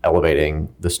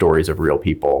elevating the stories of real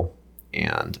people.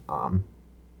 And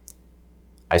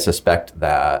I suspect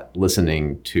that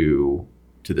listening to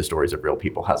the stories of real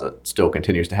people still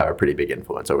continues to have a pretty big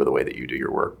influence over the way that you do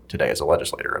your work today as a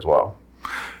legislator as well.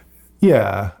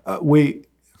 Yeah,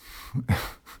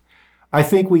 I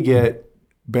think we get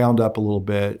bound up a little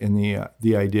bit in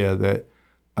the idea that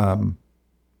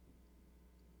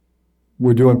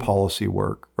we're doing policy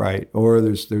work, right? Or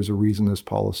there's a reason this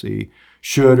policy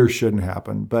should or shouldn't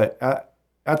happen. But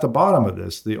at the bottom of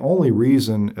this, the only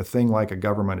reason a thing like a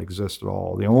government exists at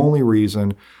all, the only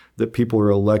reason that people are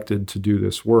elected to do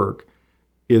this work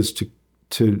is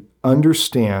to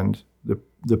understand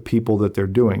the people that they're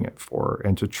doing it for,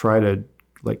 and to try to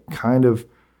kind of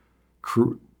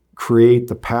create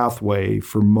the pathway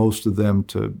for most of them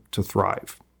to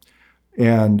thrive.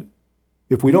 And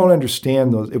if we don't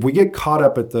understand those, if we get caught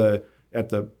up at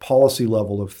the policy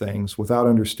level of things without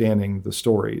understanding the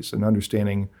stories and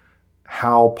understanding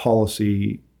how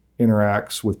policy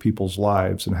interacts with people's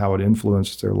lives and how it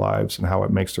influences their lives and how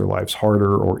it makes their lives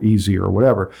harder or easier or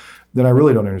whatever, then I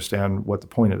really don't understand what the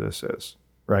point of this is,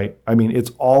 right? I mean,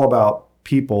 it's all about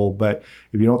people, but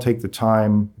if you don't take the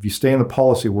time, if you stay in the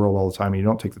policy world all the time and you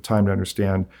don't take the time to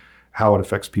understand how it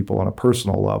affects people on a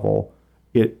personal level,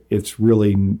 it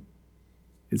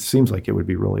seems like it would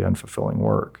be really unfulfilling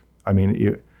work. I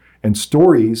mean, and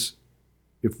stories,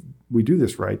 if we do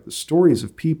this right, the stories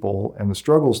of people and the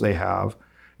struggles they have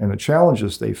and the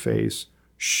challenges they face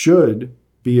should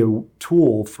be a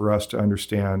tool for us to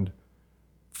understand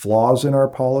flaws in our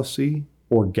policy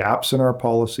or gaps in our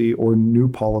policy or new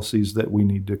policies that we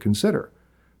need to consider.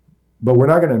 But we're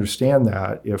not going to understand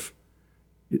that if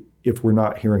we're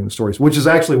not hearing the stories, which is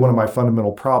actually one of my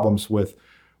fundamental problems with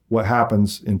what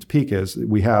happens in TPiH. Is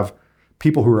we have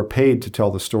people who are paid to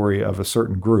tell the story of a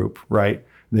certain group, right?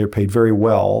 They're paid very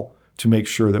well to make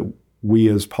sure that we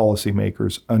as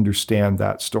policymakers understand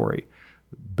that story.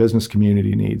 Business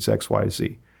community needs X, Y,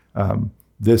 Z.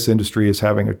 This industry is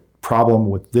having a problem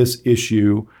with this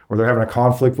issue, or they're having a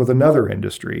conflict with another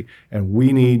industry, and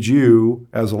we need you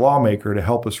as a lawmaker to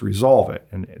help us resolve it.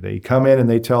 And they come in and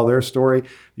they tell their story.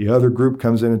 The other group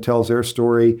comes in and tells their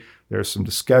story. There's some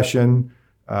discussion.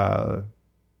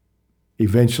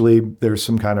 Eventually, there's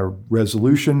some kind of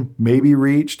resolution maybe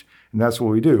reached, and that's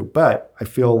what we do. But I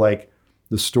feel like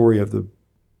the story of the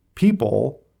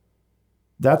people,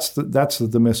 that's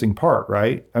the missing part,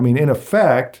 right? I mean, in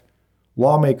effect,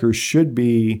 lawmakers should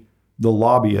be the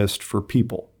lobbyist for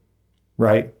people,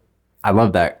 right? I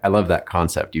love that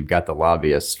concept. You've got the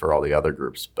lobbyists for all the other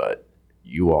groups, but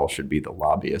you all should be the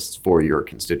lobbyists for your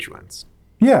constituents.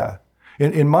 Yeah.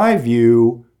 In my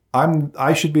view,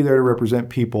 I should be there to represent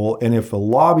people. And if a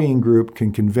lobbying group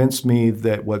can convince me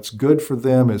that what's good for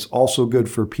them is also good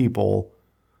for people,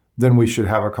 then we should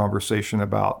have a conversation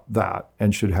about that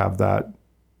and should have that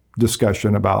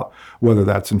discussion about whether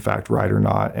that's in fact right or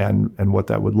not, and what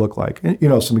that would look like.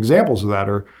 And, some examples of that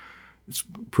are, it's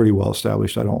pretty well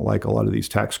established. I don't like a lot of these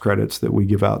tax credits that we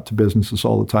give out to businesses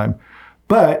all the time,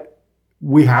 but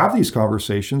we have these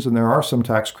conversations, and there are some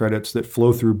tax credits that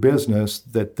flow through business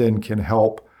that then can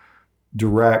help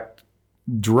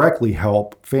directly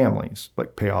help families,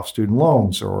 like pay off student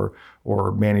loans or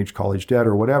manage college debt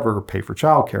or whatever, or pay for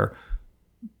childcare.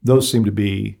 Those seem to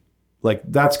be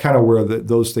that's kind of where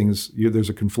those things, there's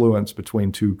a confluence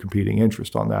between two competing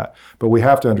interests on that. But we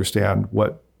have to understand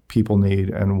what people need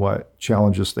and what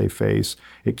challenges they face.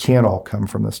 It can't all come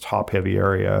from this top-heavy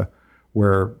area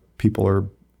where people are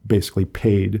basically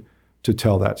paid to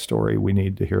tell that story. We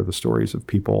need to hear the stories of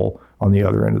people on the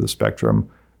other end of the spectrum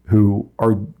who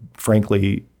are,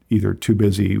 frankly, either too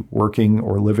busy working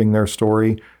or living their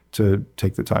story to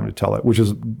take the time to tell it, which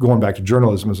is, going back to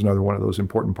journalism, is another one of those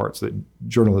important parts that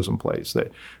journalism plays,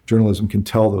 that journalism can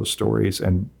tell those stories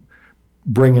and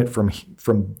bring it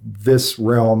from this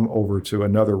realm over to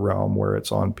another realm where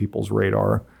it's on people's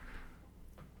radar.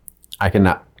 I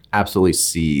can absolutely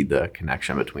see the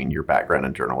connection between your background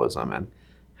in journalism and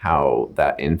how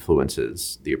that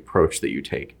influences the approach that you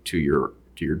take to your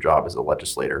job as a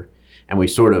legislator. And we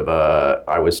sort of,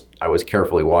 I was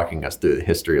carefully walking us through the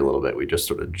history a little bit. We just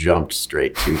sort of jumped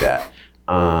straight to that.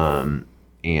 I'm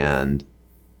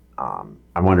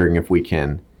wondering if we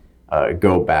can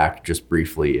go back just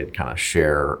briefly and kind of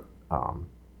share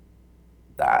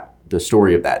the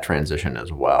story of that transition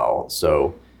as well.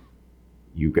 So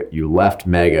you left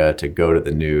Mega to go to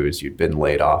the news. You'd been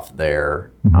laid off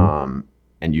there, and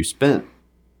you spent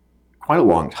quite a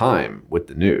long time with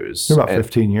the news. About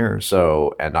 15 years.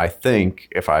 So, and I think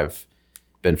if I've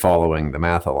been following the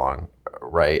math along,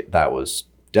 right, that was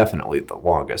definitely the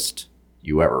longest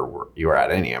you were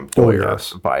at any employer. Oh,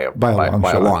 yes. by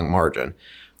a long margin.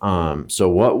 So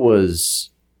what was,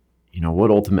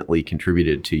 what ultimately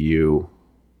contributed to you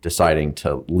deciding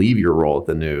to leave your role at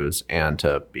the news and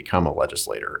to become a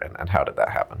legislator, and how did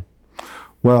that happen?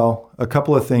 Well, a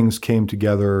couple of things came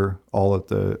together all at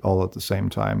the same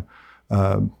time.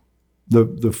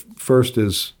 The first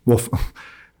is, well,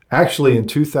 actually in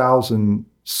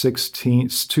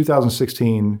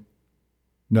 2016,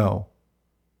 no,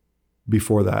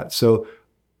 before that. So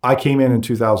I came in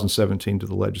 2017 to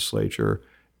the legislature.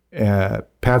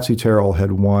 Patsy Terrell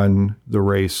had won the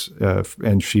race,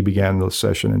 and she began the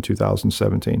session in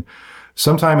 2017.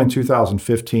 Sometime in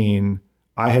 2015,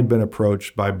 I had been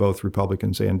approached by both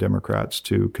Republicans and Democrats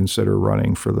to consider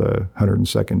running for the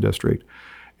 102nd District.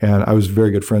 And I was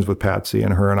very good friends with Patsy,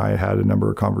 and her and I had a number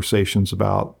of conversations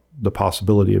about the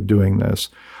possibility of doing this.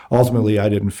 Ultimately, I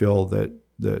didn't feel that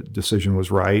the decision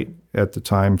was right at the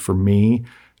time for me.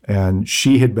 And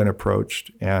she had been approached,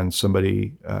 and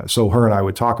somebody, so her and I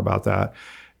would talk about that.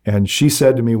 And she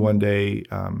said to me one day,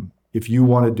 if you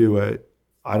want to do it,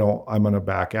 I'm going to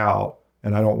back out,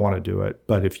 and I don't want to do it.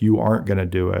 But if you aren't going to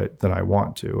do it, then I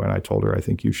want to. And I told her, I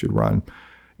think you should run.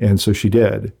 And so she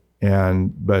did.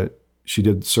 But she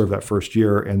did serve that first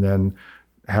year, and then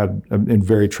had, in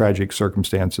very tragic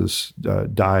circumstances,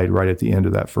 died right at the end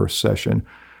of that first session.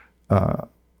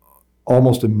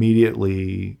 Almost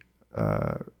immediately,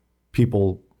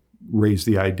 people raised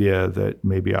the idea that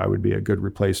maybe I would be a good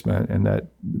replacement, and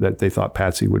that they thought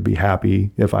Patsy would be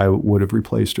happy if I would have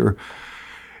replaced her.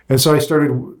 And so I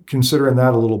started considering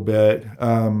that a little bit.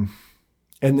 And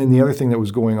then the other thing that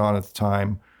was going on at the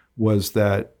time was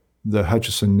that the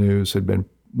Hutchinson News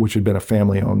which had been a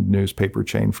family-owned newspaper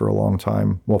chain for a long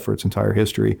time, well, for its entire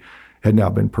history, had now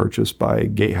been purchased by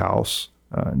Gatehouse.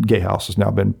 Gatehouse has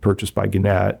now been purchased by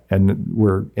Gannett, and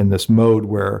we're in this mode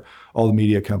where all the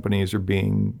media companies are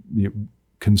being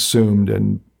consumed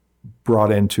and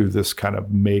brought into this kind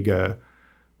of mega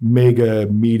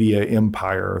media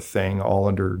empire thing, all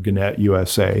under Gannett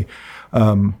USA.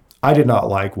 I did not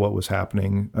like what was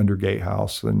happening under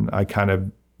Gatehouse, and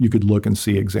you could look and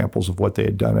see examples of what they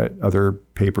had done at other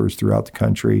papers throughout the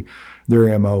country.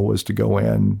 Their MO was to go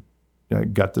in,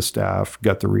 gut the staff,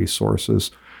 gut the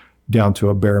resources, down to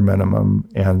a bare minimum,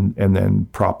 and then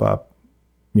prop up,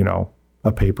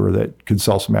 a paper that could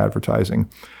sell some advertising.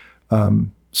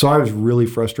 So I was really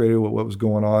frustrated with what was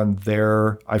going on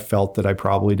there. I felt that I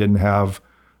probably didn't have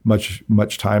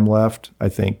much time left. I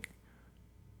think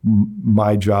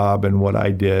my job and what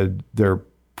I did, there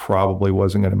probably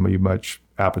wasn't going to be much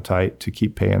appetite to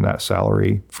keep paying that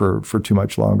salary for too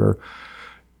much longer.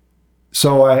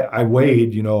 So I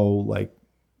weighed,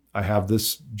 I have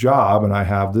this job and I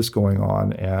have this going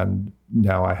on, and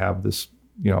now I have this,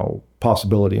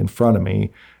 possibility in front of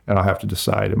me, and I'll have to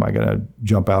decide, am I going to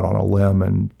jump out on a limb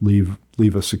and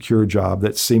leave a secure job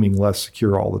that's seeming less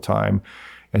secure all the time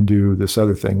and do this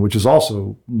other thing, which is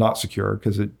also not secure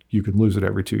because you can lose it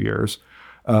every 2 years.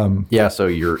 So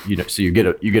you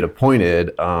get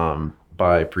appointed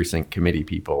by precinct committee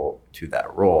people to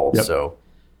that role. Yep. So,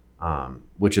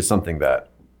 which is something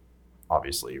that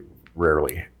obviously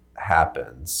rarely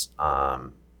happens.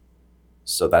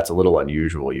 So that's a little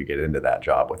unusual. You get into that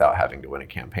job without having to win a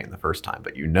campaign the first time,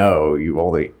 but you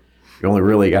only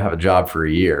really have a job for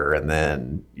a year, and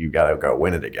then you got to go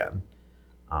win it again.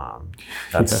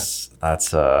 That's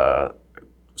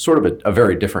sort of a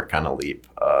very different kind of leap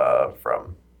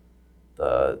from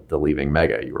the leaving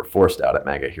Mega. You were forced out at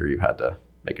Mega. Here you had to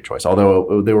make a choice.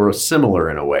 Although they were similar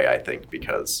in a way, I think,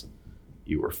 because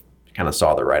you kind of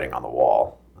saw the writing on the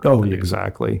wall. Oh,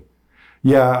 exactly.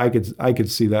 Yeah, I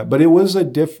could see that, but it was a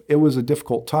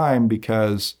difficult time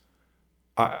because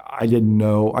I didn't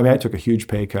know. I mean, I took a huge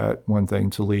pay cut, one thing,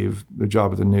 to leave the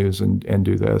job at the news and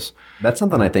do this. That's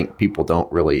something I think people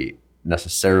don't really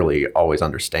necessarily always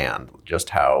understand,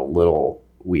 just how little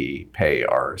we pay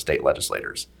our state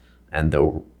legislators, and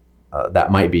though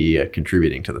that might be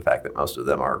contributing to the fact that most of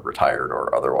them are retired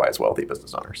or otherwise wealthy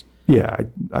business owners. Yeah,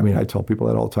 I tell people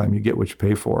that all the time. You get what you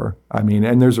pay for.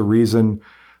 And there's a reason.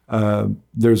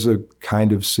 There's a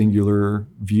kind of singular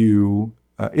view.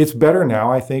 It's better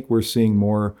now. I think we're seeing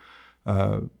more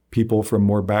people from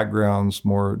more backgrounds,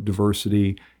 more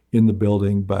diversity in the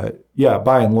building. But yeah,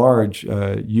 by and large,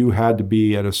 you had to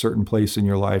be at a certain place in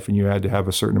your life, and you had to have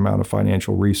a certain amount of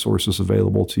financial resources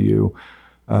available to you.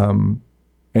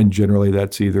 And generally,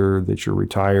 that's either that you're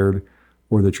retired,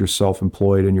 or that you're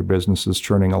self-employed and your business is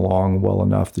churning along well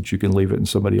enough that you can leave it in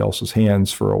somebody else's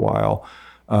hands for a while.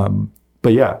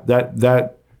 But yeah,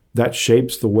 that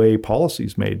shapes the way policy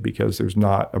is made because there's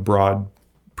not a broad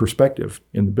perspective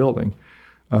in the building.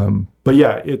 But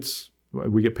yeah,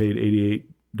 we get paid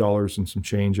 $88 and some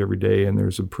change every day, and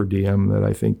there's a per diem that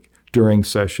I think during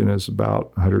session is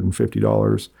about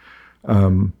 $150.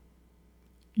 And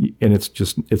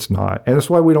it's not. And that's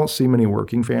why we don't see many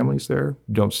working families there.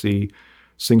 We don't see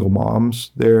single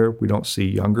moms there. We don't see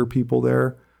younger people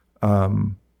there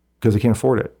because they can't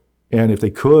afford it. And if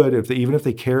they could, even if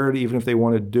they cared, even if they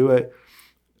wanted to do it,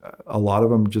 a lot of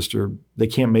them they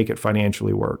can't make it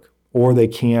financially work, or they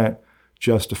can't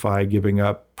justify giving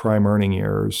up prime earning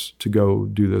years to go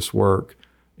do this work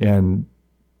and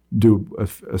do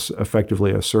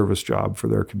effectively a service job for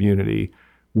their community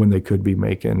when they could be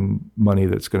making money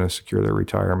that's going to secure their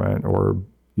retirement or,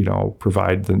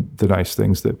 provide the nice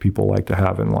things that people like to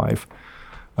have in life.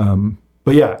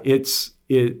 But yeah, it's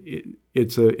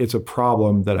a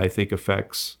problem that I think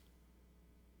affects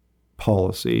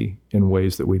policy in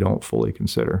ways that we don't fully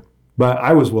consider. But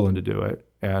I was willing to do it,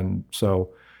 and so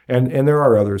and there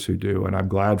are others who do, and I'm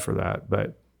glad for that.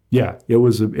 But yeah, it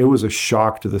was a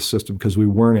shock to the system because we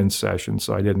weren't in session,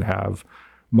 so I didn't have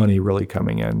money really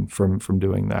coming in from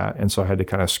doing that, and so I had to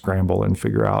kind of scramble and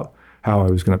figure out how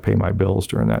I was going to pay my bills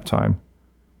during that time.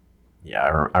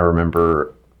 Yeah, I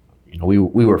remember. We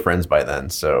were friends by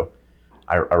then, so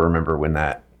I remember when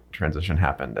that transition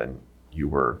happened, and you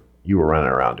were running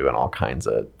around doing all kinds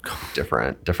of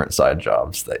different side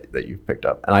jobs that you've picked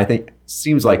up. And I think it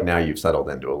seems like now you've settled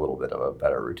into a little bit of a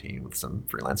better routine with some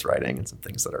freelance writing and some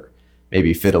things that are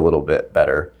maybe fit a little bit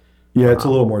better. Yeah, it's a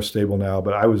little more stable now,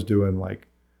 but I was doing like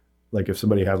if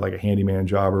somebody had like a handyman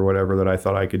job or whatever that I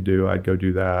thought I could do, I'd go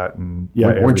do that. And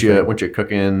yeah, weren't you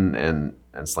cooking and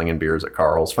slinging beers at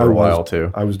Carl's for a while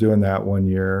too? I was doing that one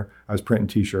year. I was printing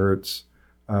T-shirts.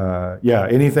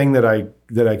 Anything that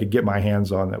I could get my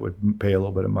hands on that would pay a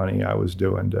little bit of money, I was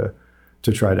doing to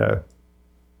try to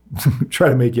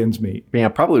make ends meet. Yeah,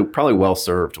 probably well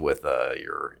served with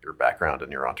your background and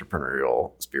your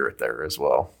entrepreneurial spirit there as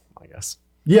well, I guess.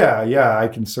 Yeah, I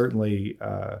can certainly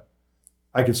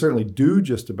do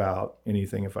just about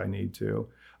anything if I need to.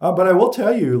 But I will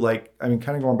tell you,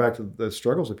 kind of going back to the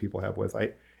struggles that people have with,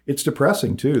 it's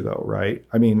depressing too, though, right?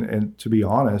 I mean, and to be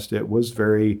honest, it was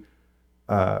very.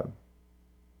 I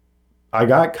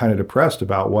got kind of depressed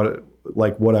about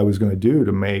what I was going to do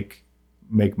to make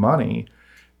money.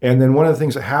 And then one of the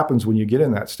things that happens when you get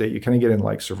in that state, you kind of get in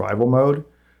like survival mode,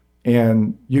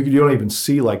 and you don't even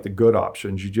see like the good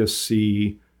options. You just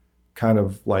see kind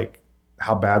of like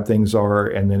how bad things are,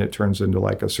 and then it turns into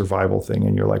like a survival thing,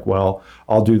 and you're like, well,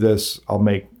 I'll do this, I'll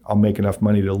make enough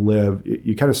money to live.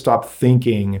 You kind of stop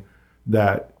thinking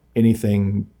that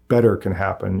anything better can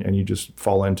happen, and you just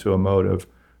fall into a mode of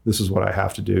this is what I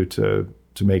have to do to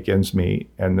make ends meet.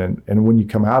 And when you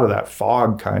come out of that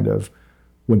fog, kind of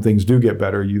when things do get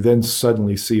better, you then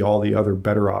suddenly see all the other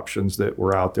better options that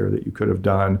were out there that you could have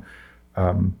done,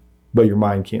 but your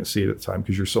mind can't see it at the time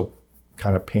because you're so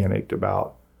kind of panicked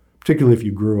about, particularly if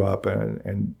you grew up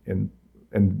in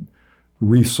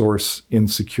resource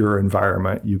insecure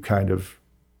environment, you kind of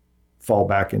fall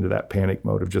back into that panic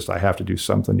mode of just, I have to do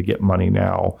something to get money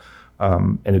now.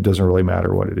 And it doesn't really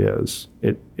matter what it is.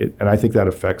 And I think that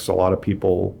affects a lot of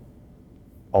people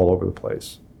all over the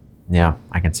place. Yeah,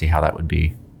 I can see how that would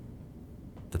be.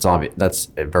 That's obvious.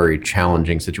 That's a very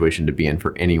challenging situation to be in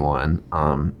for anyone.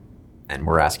 And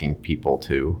we're asking people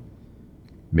to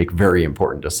make very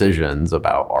important decisions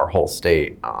about our whole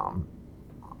state,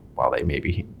 while they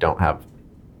maybe don't have,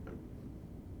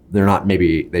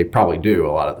 they probably do,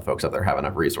 a lot of the folks out there have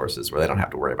enough resources where they don't have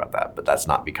to worry about that, but that's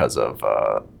not because of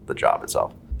the job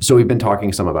itself. So we've been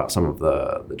talking some about some of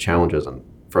the challenges and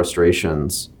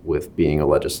frustrations with being a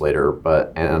legislator,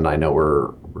 and I know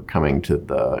we're coming to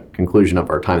the conclusion of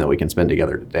our time that we can spend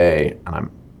together today, and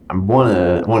I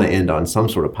want to end on some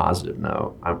sort of positive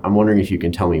note. I'm wondering if you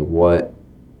can tell me what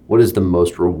is the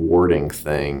most rewarding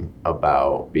thing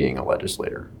about being a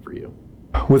legislator for you?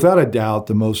 Without a doubt,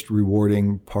 the most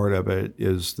rewarding part of it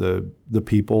is the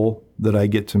people that I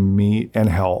get to meet and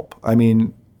help. I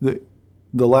mean,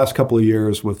 the last couple of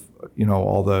years with,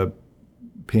 all the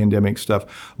pandemic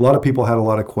stuff, a lot of people had a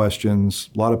lot of questions.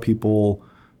 A lot of people,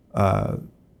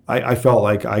 I felt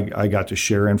like I got to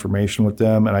share information with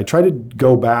them. And I tried to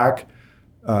go back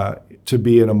to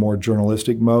be in a more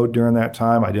journalistic mode during that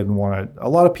time. I didn't want to, a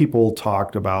lot of people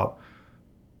talked about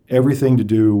everything to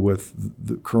do with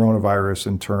the coronavirus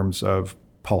in terms of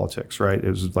politics, right? It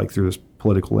was like through this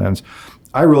political lens.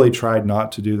 I really tried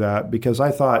not to do that because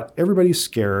I thought everybody's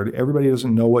scared. Everybody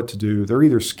doesn't know what to do. They're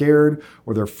either scared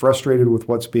or they're frustrated with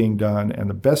what's being done. And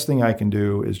the best thing I can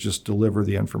do is just deliver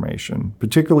the information,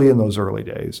 particularly in those early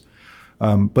days.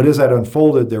 But as that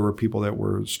unfolded, there were people that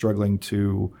were struggling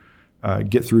to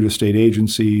get through to state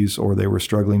agencies, or they were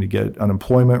struggling to get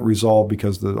unemployment resolved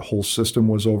because the whole system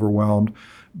was overwhelmed.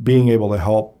 Being able to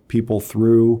help people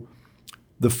through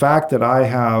the fact that I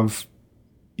have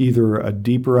either a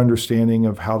deeper understanding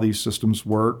of how these systems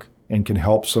work and can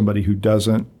help somebody who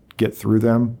doesn't get through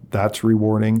them, that's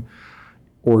rewarding.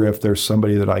 Or if there's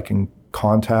somebody that I can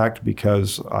contact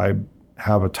because I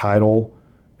have a title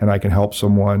and I can help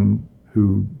someone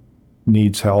who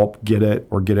needs help get it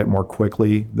or get it more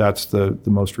quickly, that's the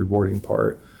most rewarding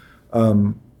part.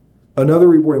 Another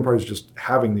rewarding part is just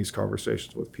having these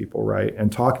conversations with people, right?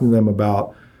 And talking to them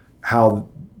about how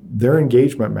their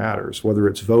engagement matters, whether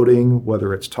it's voting,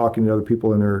 whether it's talking to other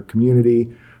people in their community,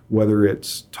 whether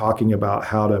it's talking about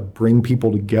how to bring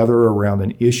people together around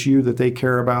an issue that they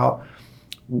care about.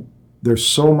 There's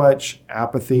so much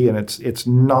apathy, and it's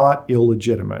not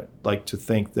illegitimate, like to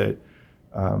think that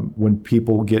when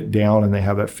people get down and they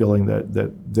have that feeling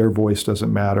that their voice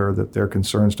doesn't matter, that their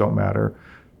concerns don't matter,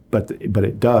 but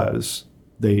it does.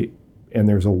 And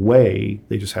there's a way.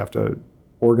 They just have to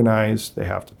organize. They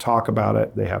have to talk about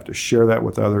it. They have to share that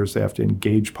with others. They have to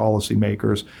engage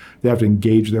policymakers. They have to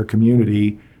engage their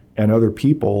community and other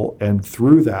people. And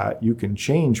through that, you can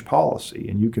change policy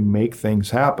and you can make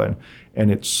things happen. And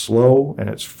it's slow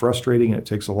and it's frustrating and it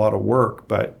takes a lot of work.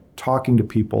 But talking to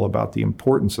people about the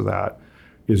importance of that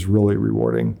is really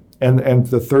rewarding. And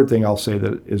the third thing I'll say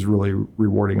that is really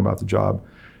rewarding about the job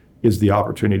is the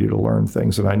opportunity to learn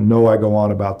things. And I know I go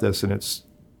on about this and it's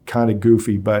kind of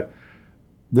goofy, but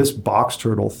this box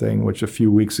turtle thing, which a few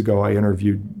weeks ago I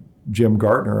interviewed Jim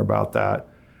Gartner about that,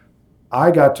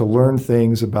 I got to learn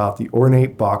things about the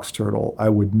ornate box turtle I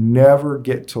would never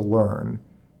get to learn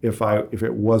if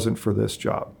it wasn't for this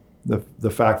job. The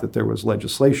fact that there was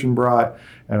legislation brought,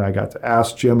 and I got to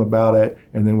ask Jim about it,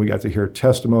 and then we got to hear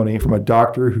testimony from a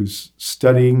doctor who's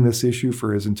studying this issue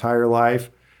for his entire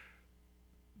life.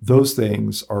 Those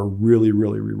things are really,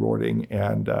 really rewarding,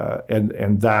 and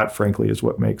that, frankly, is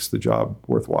what makes the job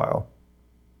worthwhile.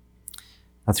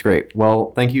 That's great.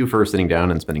 Well, thank you for sitting down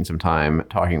and spending some time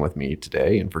talking with me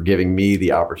today, and for giving me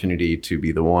the opportunity to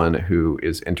be the one who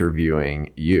is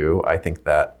interviewing you. I think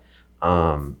that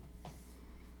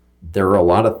there are a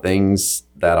lot of things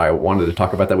that I wanted to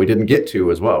talk about that we didn't get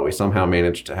to as well. We somehow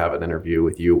managed to have an interview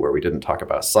with you where we didn't talk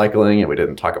about cycling, and we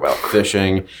didn't talk about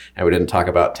fishing, and we didn't talk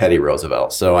about Teddy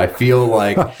Roosevelt. So I feel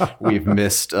like we've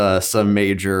missed some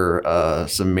major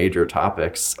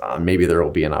topics. Maybe there will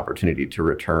be an opportunity to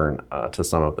return to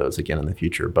some of those again in the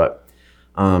future. But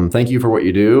thank you for what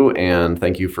you do, and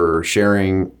thank you for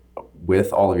sharing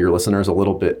with all of your listeners a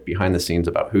little bit behind the scenes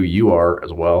about who you are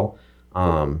as well.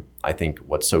 I think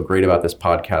what's so great about this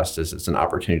podcast is it's an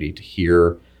opportunity to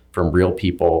hear from real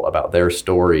people about their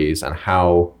stories and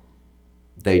how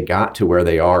they got to where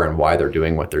they are and why they're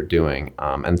doing what they're doing.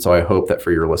 And so I hope that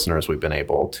for your listeners, we've been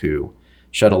able to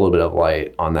shed a little bit of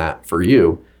light on that for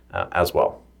you as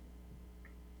well.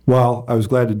 Well, I was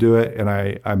glad to do it, and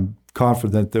I'm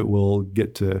confident that we'll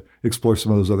get to explore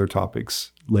some of those other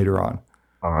topics later on.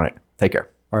 All right. Take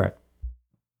care. All right.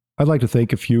 I'd like to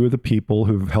thank a few of the people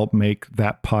who've helped make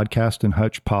That Podcast in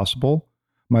Hutch possible.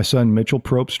 My son Mitchell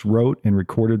Probst wrote and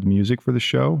recorded the music for the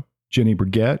show. Jenny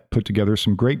Brigette put together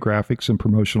some great graphics and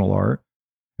promotional art.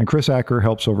 And Chris Acker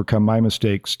helps overcome my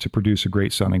mistakes to produce a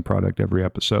great sounding product every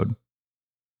episode.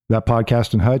 That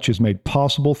Podcast in Hutch is made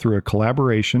possible through a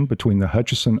collaboration between the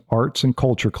Hutchison Arts and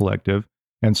Culture Collective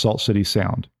and Salt City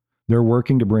Sound. They're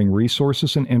working to bring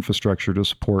resources and infrastructure to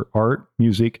support art,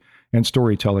 music, and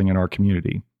storytelling in our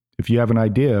community. If you have an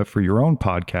idea for your own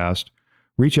podcast,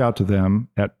 reach out to them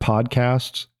at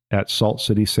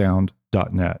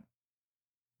podcasts@saltcitysound.net.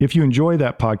 If you enjoy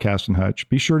That Podcast in Hutch,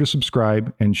 be sure to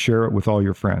subscribe and share it with all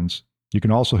your friends. You can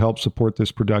also help support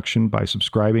this production by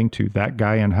subscribing to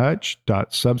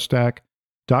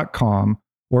thatguyinhutch.substack.com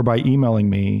or by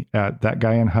emailing me at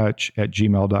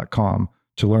thatguyinhutch@gmail.com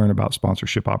to learn about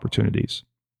sponsorship opportunities.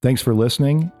 Thanks for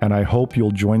listening, and I hope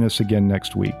you'll join us again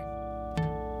next week.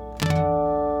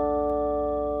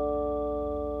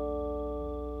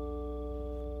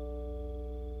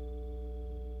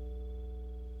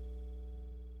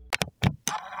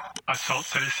 A Salt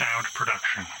City Sound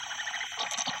production.